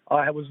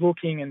I was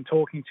looking and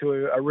talking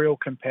to a real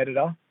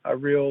competitor, a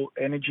real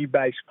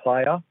energy-based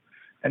player,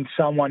 and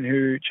someone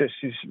who just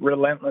is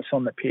relentless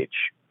on the pitch.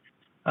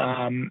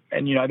 And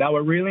they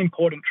were really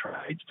important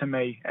traits to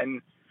me.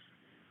 And,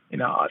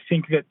 I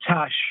think that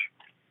Tash,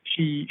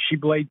 she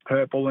bleeds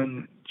purple,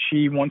 and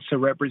she wants to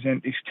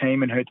represent this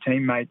team and her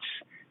teammates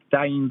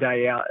day in,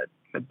 day out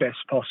the best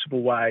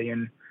possible way.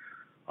 And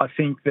I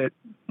think that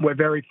we're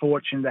very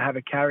fortunate to have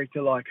a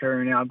character like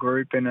her in our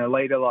group and a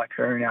leader like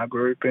her in our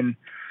group. And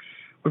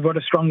we've got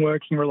a strong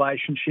working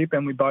relationship,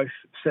 and we both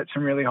set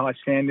some really high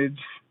standards,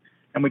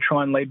 and we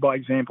try and lead by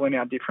example in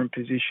our different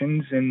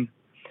positions and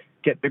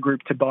get the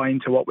group to buy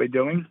into what we're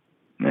doing.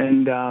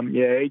 And,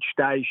 each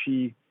day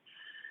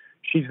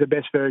she's the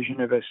best version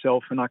of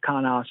herself, and I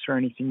can't ask for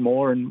anything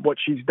more. And what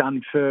she's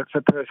done for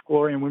Perth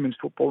Glory and women's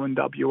football in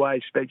WA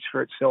speaks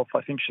for itself.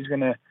 I think she's in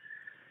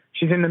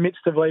the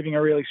midst of leaving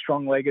a really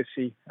strong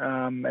legacy,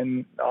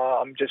 and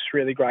I'm just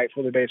really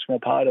grateful to be a small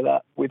part of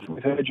that with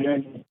her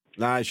journey.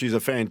 No, she's a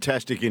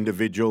fantastic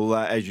individual,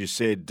 as you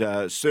said.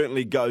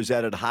 Certainly goes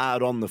at it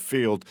hard on the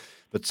field,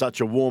 but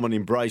such a warm and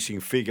embracing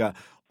figure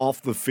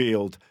off the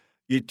field.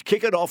 You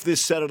kick it off this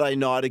Saturday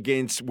night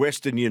against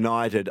Western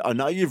United. I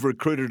know you've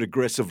recruited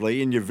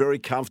aggressively and you're very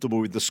comfortable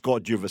with the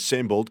squad you've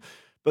assembled,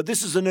 but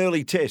this is an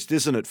early test,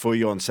 isn't it, for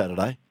you on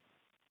Saturday?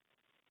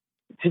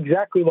 It's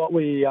exactly what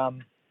we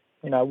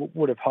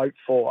would have hoped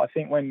for. I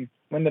think when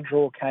the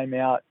draw came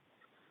out,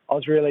 I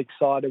was really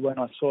excited when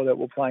I saw that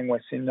we're playing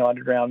Western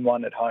United round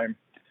 1 at home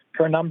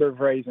for a number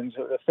of reasons.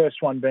 The first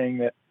one being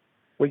that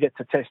we get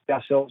to test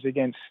ourselves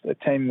against a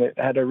team that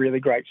had a really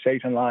great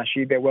season last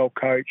year. They're well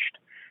coached.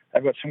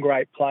 They've got some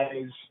great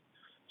players.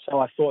 So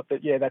I thought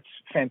that, that's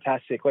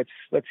fantastic.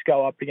 Let's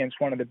go up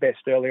against one of the best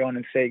early on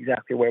and see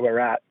exactly where we're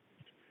at.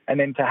 And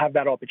then to have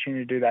that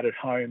opportunity to do that at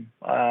home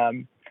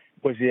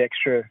was the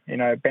extra,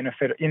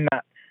 benefit in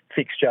that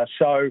fixture.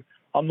 So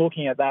I'm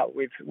looking at that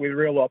with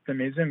real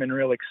optimism and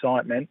real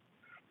excitement.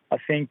 I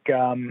think,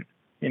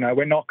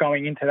 we're not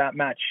going into that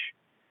match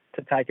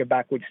to take a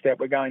backward step.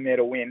 We're going there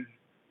to win.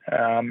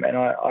 And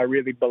I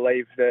really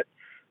believe that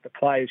the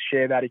players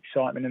share that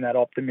excitement and that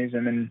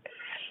optimism, and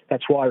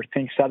that's why I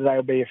think Saturday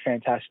will be a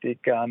fantastic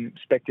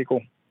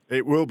spectacle.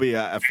 It will be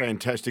a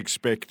fantastic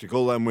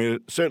spectacle, and we're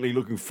certainly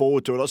looking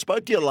forward to it. I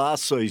spoke to you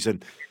last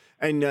season,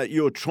 and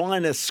you were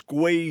trying to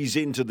squeeze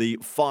into the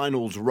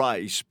finals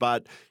race,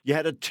 but you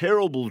had a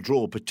terrible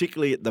draw,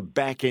 particularly at the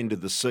back end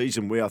of the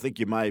season, where I think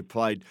you may have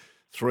played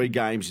 3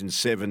 games in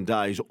 7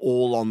 days,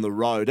 all on the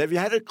road. Have you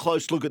had a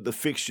close look at the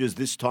fixtures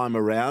this time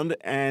around,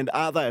 and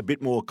are they a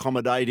bit more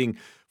accommodating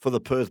for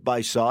the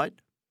Perth-based side?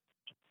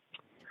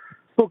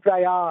 Look,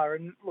 they are.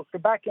 And look, the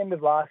back end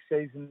of last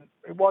season,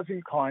 it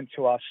wasn't kind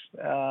to us,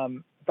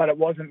 but it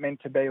wasn't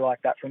meant to be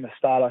like that from the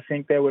start. I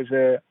think there was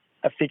a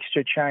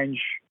fixture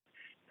change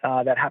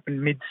that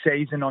happened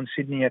mid-season on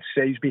Sydney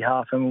FC's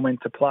behalf, and we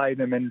went to play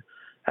them. And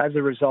as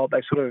a result,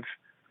 they sort of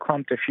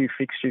clumped a few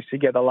fixtures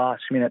together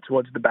last minute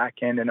towards the back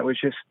end, and it was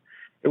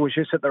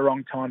just at the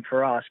wrong time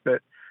for us.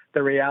 But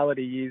the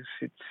reality is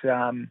it's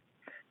a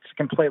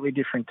completely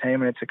different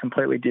team and it's a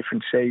completely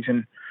different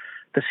season.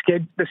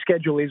 The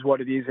schedule is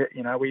what it is.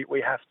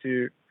 We have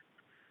to,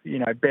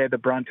 bear the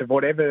brunt of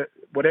whatever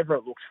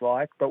it looks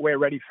like, but we're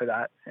ready for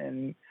that.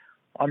 And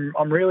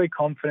I'm really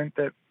confident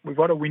that we've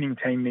got a winning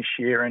team this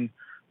year, and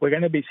we're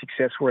going to be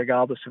successful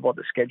regardless of what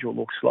the schedule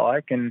looks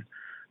like. And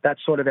that's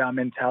sort of our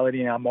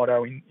mentality and our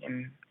motto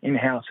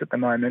in-house at the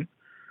moment.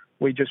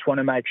 We just want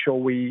to make sure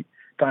we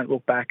don't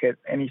look back at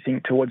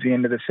anything towards the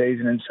end of the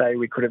season and say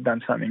we could have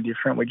done something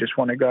different. We just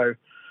want to go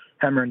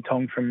hammer and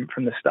tong from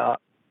the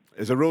start.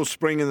 There's a real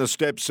spring in the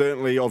step,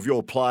 certainly, of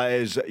your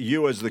players.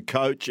 You as the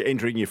coach,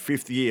 entering your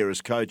 5th year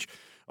as coach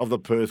of the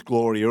Perth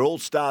Glory. It all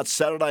starts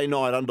Saturday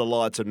night under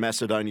lights at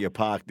Macedonia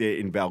Park there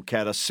in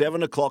Balcatta.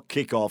 7 o'clock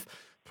kickoff,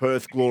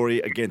 Perth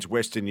Glory against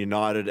Western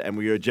United, and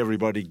we urge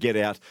everybody to get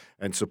out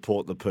and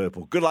support the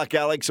Purple. Good luck,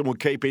 Alex, and we'll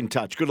keep in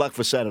touch. Good luck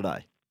for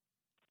Saturday.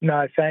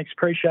 No, thanks.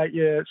 Appreciate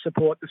your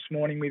support this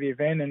morning with the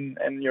event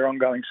and your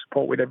ongoing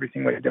support with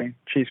everything we're doing.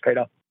 Cheers,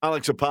 Peter.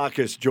 Alex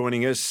Apakis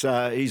joining us.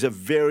 He's a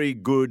very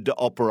good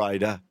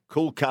operator,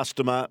 cool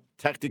customer,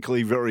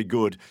 tactically very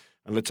good.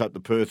 And let's hope the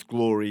Perth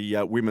Glory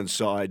women's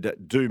side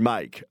do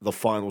make the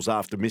finals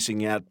after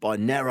missing out by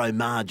narrow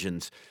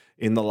margins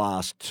in the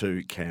last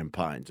 2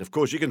 campaigns. Of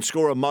course, you can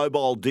score a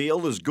mobile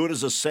deal as good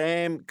as a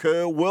Sam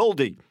Kerr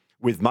Worldie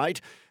with Mate.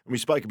 And we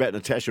spoke about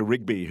Natasha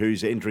Rigby,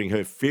 who's entering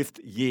her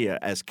 5th year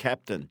as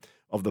captain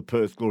of the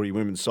Perth Glory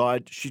women's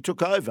side. She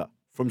took over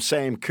from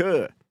Sam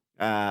Kerr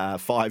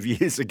 5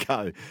 years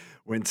ago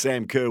when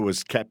Sam Kerr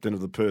was captain of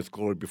the Perth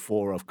Glory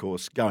before, of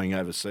course, going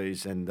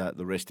overseas, and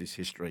the rest is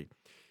history.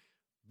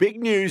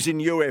 Big news in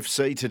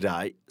UFC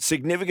today,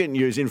 significant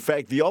news. In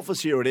fact, the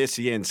office here at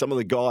SEN, some of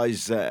the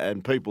guys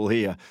and people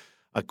here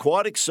are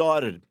quite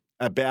excited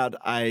about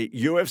a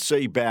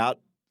UFC bout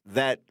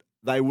that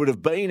they would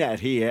have been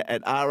at here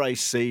at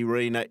RAC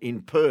Arena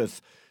in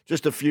Perth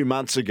just a few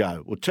months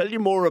ago. We'll tell you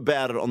more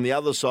about it on the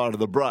other side of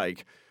the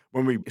break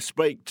when we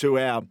speak to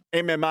our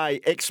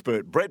MMA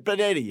expert, Brett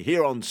Benetti,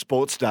 here on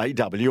Sportsday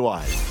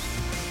WA.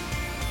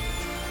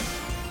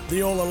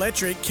 The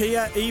all-electric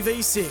Kia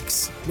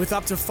EV6 with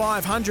up to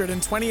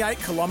 528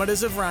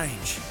 kilometres of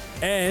range.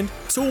 And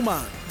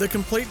Toolmart, the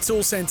complete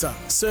tool centre,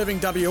 serving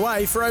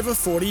WA for over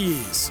 40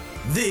 years.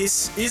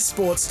 This is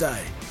Sports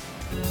Day.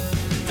 Don't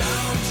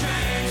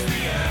change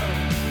me up.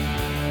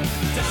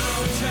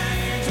 Don't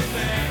change a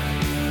thing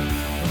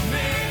for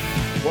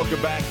me.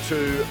 Welcome back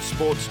to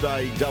Sports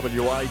Day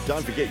WA.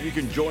 Don't forget, you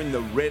can join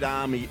the Red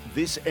Army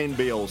this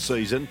NBL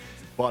season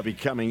by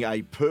becoming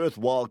a Perth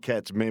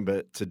Wildcats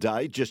member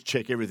today. Just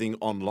check everything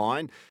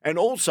online. And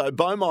also,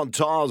 Beaumont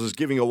Tiles is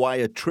giving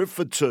away a trip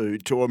for 2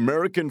 to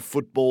American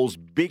football's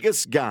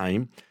biggest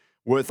game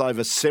worth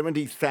over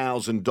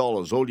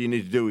 $70,000. All you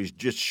need to do is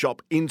just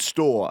shop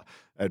in-store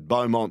at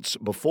Beaumont's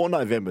before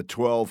November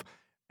 12,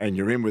 and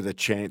you're in with a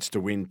chance to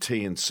win.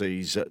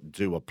 T&Cs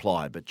do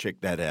apply, but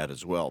check that out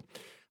as well.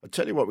 I'll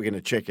tell you what we're going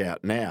to check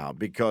out now,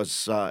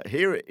 because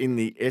here in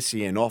the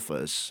SEN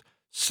office,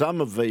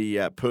 some of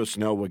the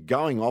personnel were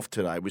going off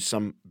today with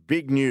some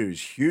big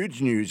news,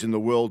 huge news in the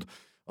world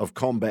of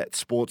combat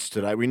sports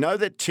today. We know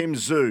that Tim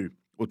Tszyu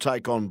will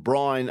take on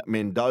Brian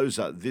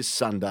Mendoza this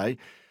Sunday,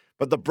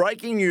 but the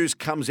breaking news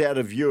comes out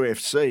of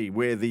UFC,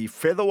 where the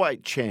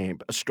featherweight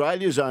champ,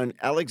 Australia's own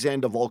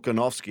Alexander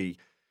Volkanovski,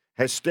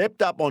 has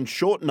stepped up on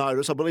short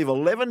notice, I believe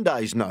 11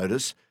 days'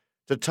 notice,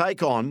 to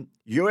take on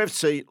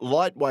UFC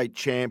lightweight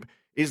champ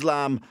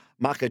Islam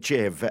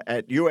Makhachev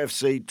at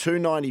UFC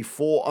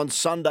 294 on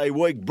Sunday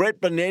week.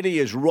 Brett Bonetti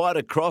is right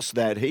across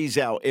that. He's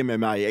our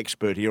MMA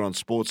expert here on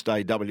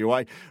Sportsday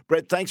WA.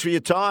 Brett, thanks for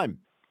your time.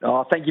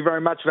 Oh, thank you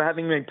very much for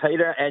having me,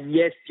 Peter. And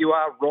yes, you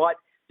are right.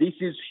 This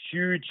is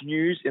huge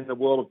news in the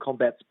world of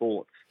combat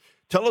sports.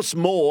 Tell us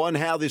more on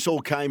how this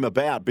all came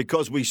about,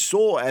 because we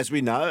saw, as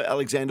we know,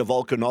 Alexander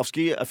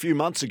Volkanovski a few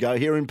months ago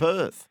here in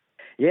Perth.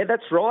 Yeah,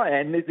 that's right.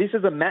 And this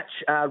is a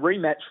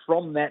rematch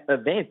from that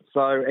event.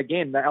 So,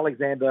 again,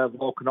 Alexander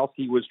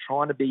Volkanovski was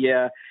trying to be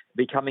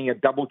becoming a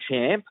double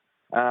champ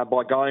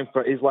by going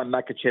for Islam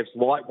Makhachev's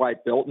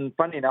lightweight belt. And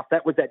funny enough,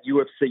 that was at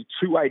UFC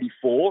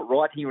 284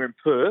 right here in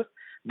Perth.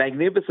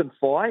 Magnificent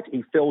fight.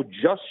 He fell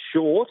just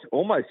short,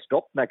 almost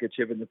stopped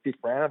Makhachev in the fifth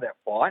round of that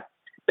fight.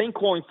 Been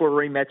calling for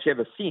a rematch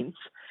ever since.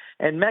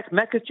 And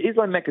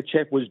Islam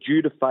Makhachev was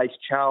due to face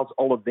Charles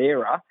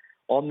Oliveira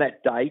on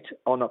that date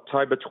on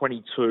October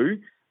 22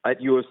 at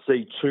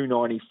UFC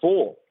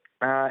 294.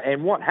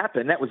 And what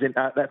happened, that's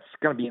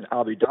going to be in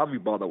Abu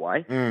Dhabi, by the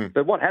way.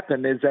 But what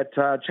happened is that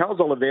Charles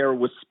Oliveira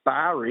was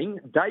sparring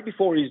day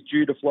before he was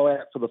due to fly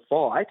out for the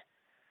fight.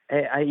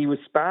 He was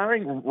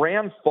sparring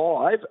round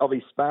 5 of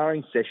his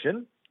sparring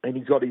session, and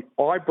he's got his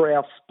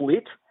eyebrow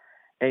split,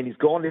 and he's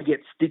gone to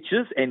get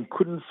stitches and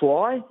couldn't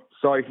fly.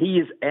 So he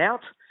is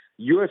out.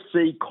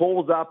 UFC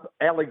calls up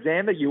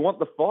Alexander, you want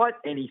the fight?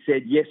 And he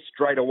said yes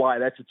straight away.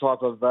 That's the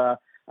type of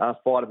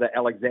fighter that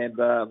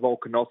Alexander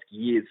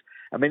Volkanovski is.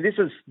 I mean, this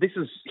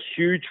is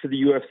huge for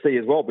the UFC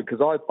as well, because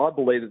I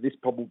believe that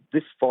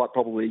this fight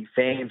probably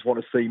fans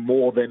want to see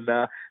more than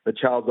the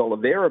Charles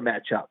Oliveira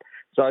matchup.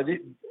 So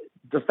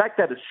the fact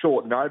that it's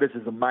short notice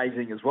is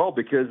amazing as well,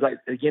 because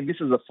again, this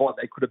is a fight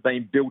that could have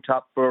been built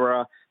up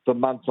for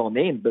months on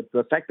end. But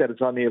the fact that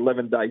it's only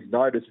 11 days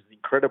notice is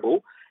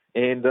incredible.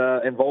 And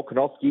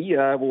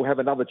Volkanovski will have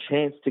another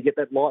chance to get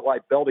that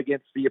lightweight belt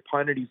against the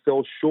opponent he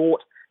fell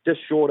just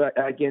short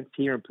against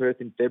here in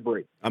Perth in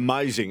February.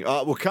 Amazing.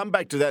 We'll come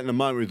back to that in a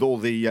moment with all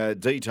the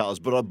details,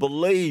 but I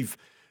believe,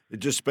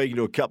 just speaking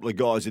to a couple of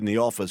guys in the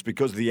office,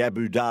 because of the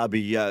Abu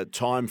Dhabi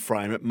time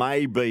frame, it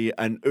may be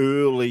an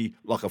early,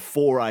 like a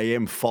 4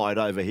 a.m. fight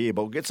over here,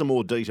 but we'll get some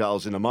more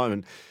details in a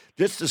moment.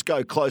 Just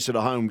go closer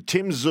to home.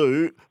 Tim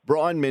Tszyu,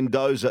 Brian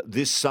Mendoza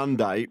this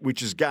Sunday,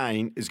 which is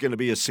going to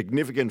be a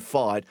significant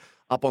fight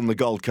up on the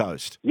Gold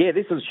Coast. Yeah,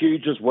 this is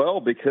huge as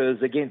well,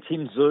 because, again,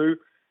 Tim Tszyu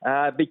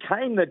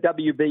became the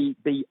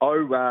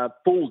WBO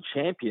full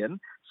champion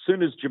as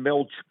soon as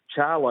Jamel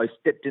Charlo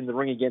stepped in the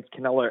ring against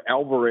Canelo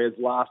Alvarez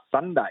last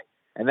Sunday.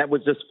 And that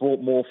was just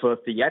more for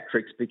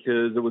theatrics,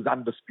 because it was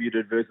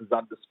undisputed versus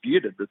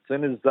undisputed. As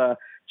soon as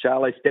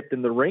Charlo stepped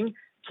in the ring,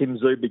 Tim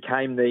Tszyu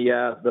became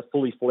the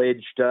fully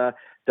fledged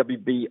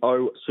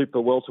WBO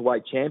super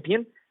welterweight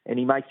champion, and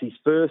he makes his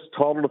first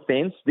title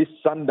defence this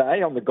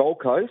Sunday on the Gold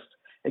Coast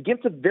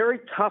against a very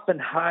tough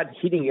and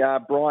hard-hitting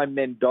Brian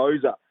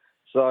Mendoza.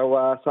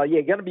 So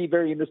going to be a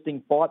very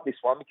interesting fight, this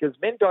one, because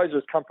Mendoza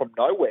has come from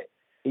nowhere.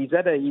 He's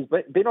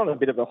been on a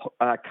bit of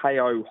a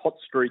KO hot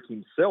streak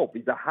himself.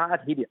 He's a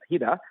hard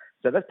hitter,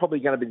 so that's probably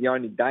going to be the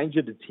only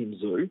danger to Tim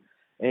Tszyu.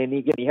 And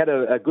he had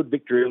a good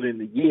victory earlier in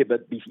the year,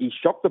 but he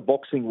shocked the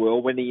boxing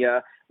world when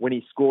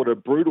he scored a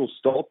brutal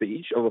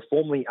stoppage of a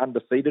formerly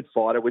undefeated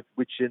fighter,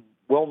 which is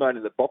well known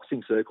in the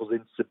boxing circles,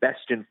 in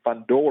Sebastian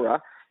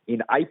Fundora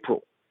in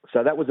April.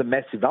 So that was a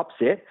massive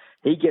upset.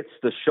 He gets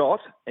the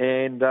shot,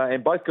 and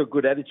both got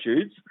good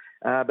attitudes.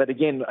 But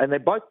again, and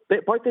both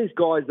these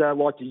guys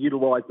like to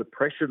utilise the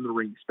pressure in the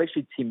ring,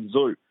 especially Tim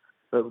Tszyu.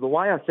 But the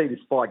way I see this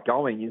fight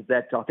going is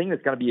that I think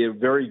it's going to be a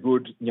very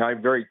good,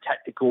 very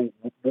tactical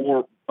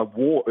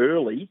war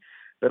early.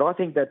 But I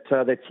think that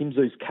Tim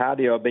Tszyu's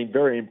cardio, I've been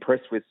very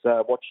impressed with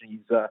watching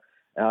his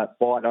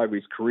fight over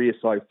his career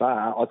so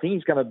far. I think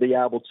he's going to be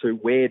able to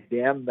wear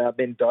down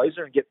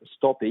Mendoza and get the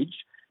stoppage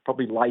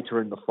probably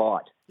later in the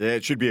fight. Yeah,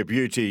 it should be a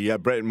beauty,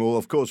 Brett. And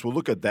of course, we'll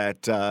look at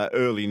that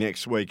early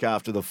next week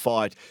after the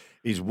fight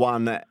is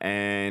won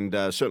and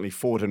certainly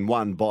fought and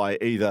won by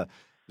either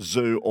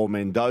Tszyu or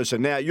Mendoza.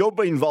 Now, you'll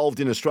be involved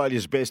in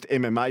Australia's best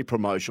MMA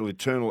promotion,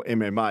 Eternal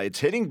MMA. It's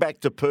heading back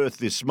to Perth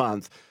this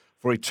month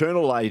for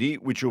Eternal 80,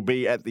 which will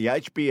be at the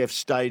HBF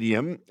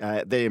Stadium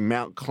there in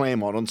Mount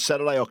Claremont on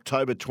Saturday,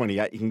 October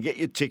 28. You can get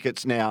your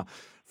tickets now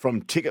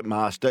from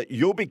Ticketmaster.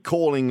 You'll be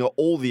calling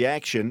all the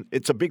action.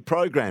 It's a big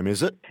program,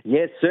 is it?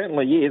 Yes,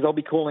 certainly is. I'll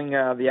be calling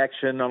the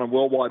action on a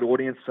worldwide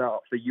audience for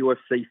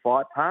UFC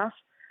Fight Pass.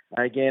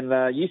 Again,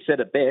 you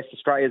said it best,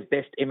 Australia's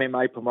best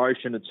MMA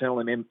promotion, Eternal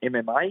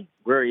MMA.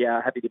 Very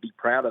happy to be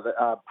part of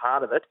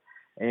it.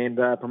 And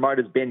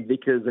promoters Ben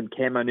Vickers and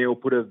Cam O'Neill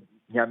put a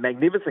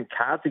magnificent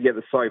card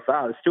together so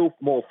far. There's still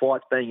more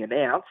fights being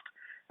announced,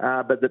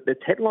 but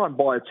it's headlined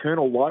by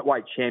Eternal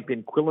lightweight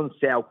champion Quillan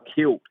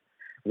Sal-Kilt.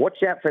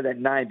 Watch out for that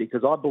name,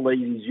 because I believe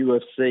he's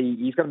going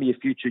to be a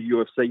future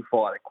UFC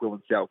fighter,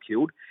 Quillan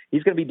Sal-Kilt.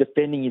 He's going to be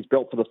defending his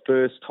belt for the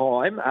first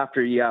time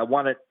after he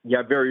won it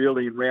very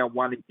early in round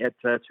 1 at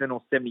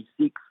Eternal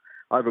 76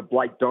 over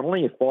Blake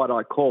Donnelly, a fight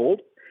I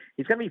called.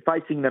 He's going to be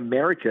facing an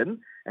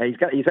American, and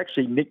he's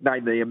actually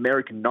nicknamed the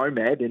American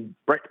Nomad, and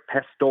Brett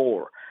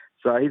Pastor.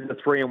 So he's a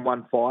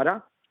 3-1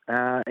 fighter.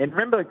 And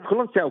remember,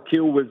 Cullen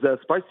Salkill was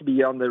supposed to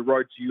be on the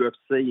road to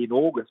UFC in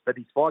August, but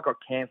his fight got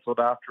cancelled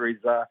after his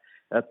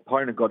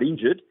opponent got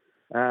injured.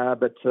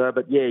 But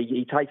yeah,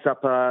 he takes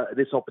up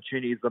this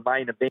opportunity as the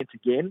main event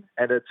again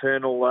at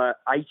Eternal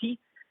 80.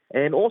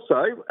 And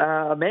also,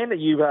 a man that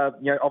you've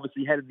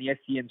obviously had in the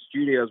SCN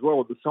studio as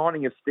well, the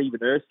signing of Stephen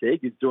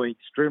Erceg, who's doing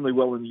extremely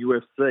well in the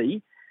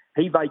UFC.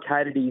 He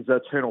vacated his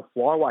Eternal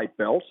Flyweight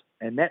belt,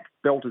 and that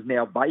belt is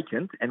now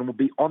vacant and will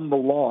be on the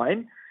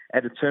line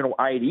at Eternal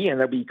 80,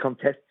 and they'll be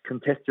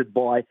contested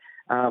by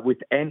with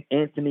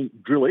Anthony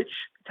Drillich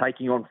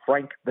taking on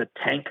Frank the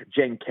Tank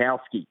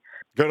Jankowski.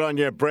 Good on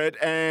you, Brett.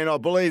 And I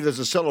believe there's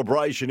a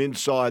celebration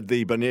inside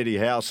the Bonetti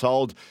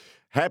household.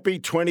 Happy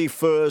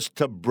 21st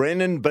to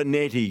Brennan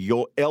Bonetti,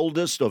 your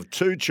eldest of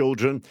 2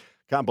 children.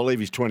 Can't believe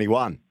he's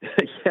 21.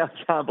 Yeah,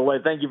 I can't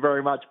believe. Thank you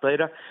very much,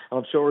 Peter.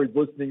 I'm sure he's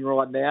listening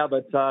right now.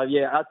 But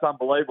yeah, that's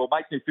unbelievable. It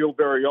makes me feel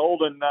very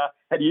old. And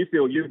how do you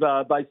feel? You've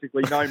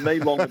basically known me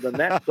longer than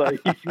that, so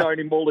you've known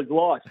him all his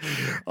life.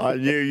 I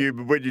knew you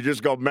when you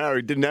just got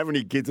married, didn't have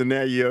any kids, and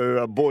now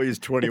your boy is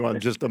 21.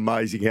 Just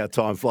amazing how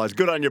time flies.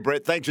 Good on you,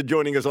 Brett. Thanks for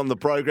joining us on the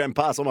program.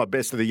 Pass on my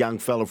best to the young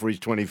fella for his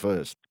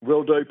 21st.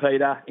 Will do,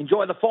 Peter.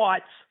 Enjoy the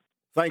fights.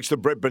 Thanks to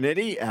Brett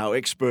Bonetti, our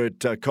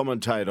expert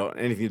commentator on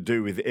anything to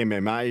do with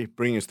MMA,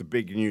 bringing us the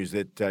big news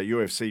that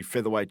UFC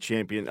featherweight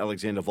champion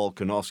Alexander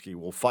Volkanovski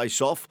will face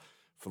off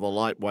for the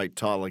lightweight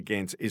title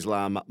against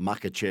Islam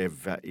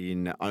Makhachev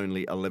in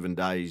only 11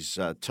 days'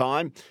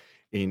 time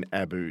in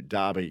Abu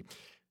Dhabi.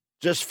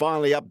 Just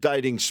finally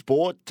updating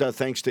sport,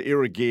 thanks to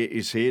Irrigear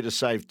is here to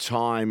save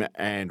time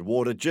and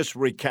water. Just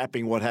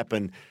recapping what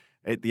happened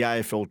at the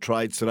AFL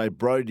trades today.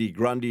 Brodie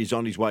Grundy is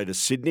on his way to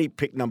Sydney,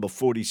 pick number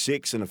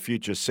 46 and a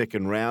future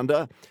second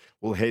rounder.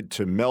 Will head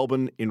to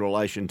Melbourne in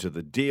relation to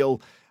the deal.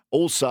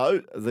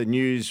 Also, the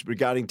news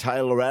regarding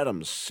Taylor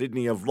Adams.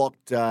 Sydney have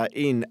locked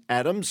in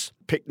Adams.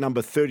 Pick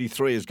number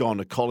 33 has gone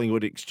to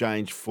Collingwood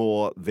exchange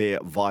for their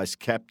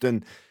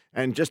vice-captain.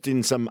 And just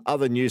in some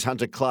other news,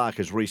 Hunter Clark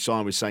has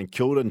re-signed with St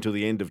Kilda until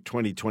the end of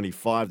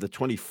 2025. The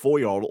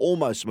 24-year-old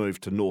almost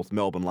moved to North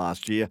Melbourne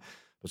last year,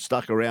 but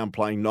stuck around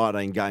playing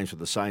 19 games for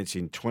the Saints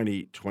in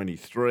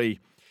 2023.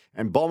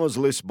 And Bombers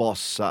list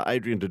boss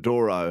Adrian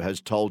Dodoro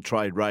has told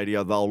Trade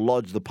Radio they'll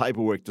lodge the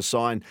paperwork to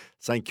sign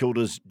St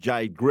Kilda's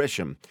Jade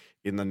Gresham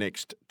in the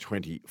next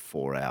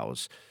 24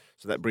 hours.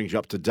 So that brings you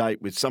up to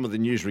date with some of the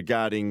news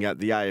regarding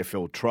the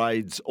AFL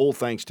trades, all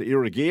thanks to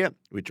Irrigear,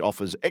 which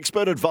offers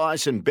expert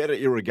advice and better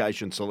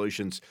irrigation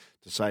solutions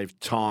to save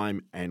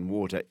time and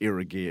water.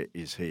 Irrigear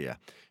is here.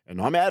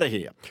 And I'm out of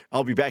here.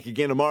 I'll be back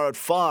again tomorrow at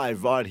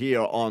 5 right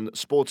here on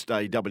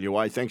Sportsday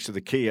WA, thanks to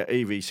the Kia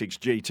EV6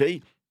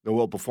 GT, the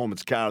World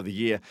Performance Car of the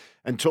Year,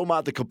 and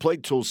Toolmart, the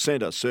Complete Tools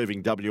Centre,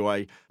 serving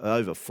WA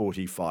over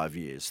 45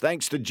 years.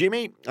 Thanks to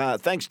Jimmy,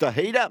 thanks to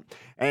Heater,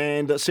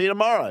 and see you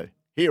tomorrow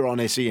here on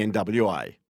SENWA.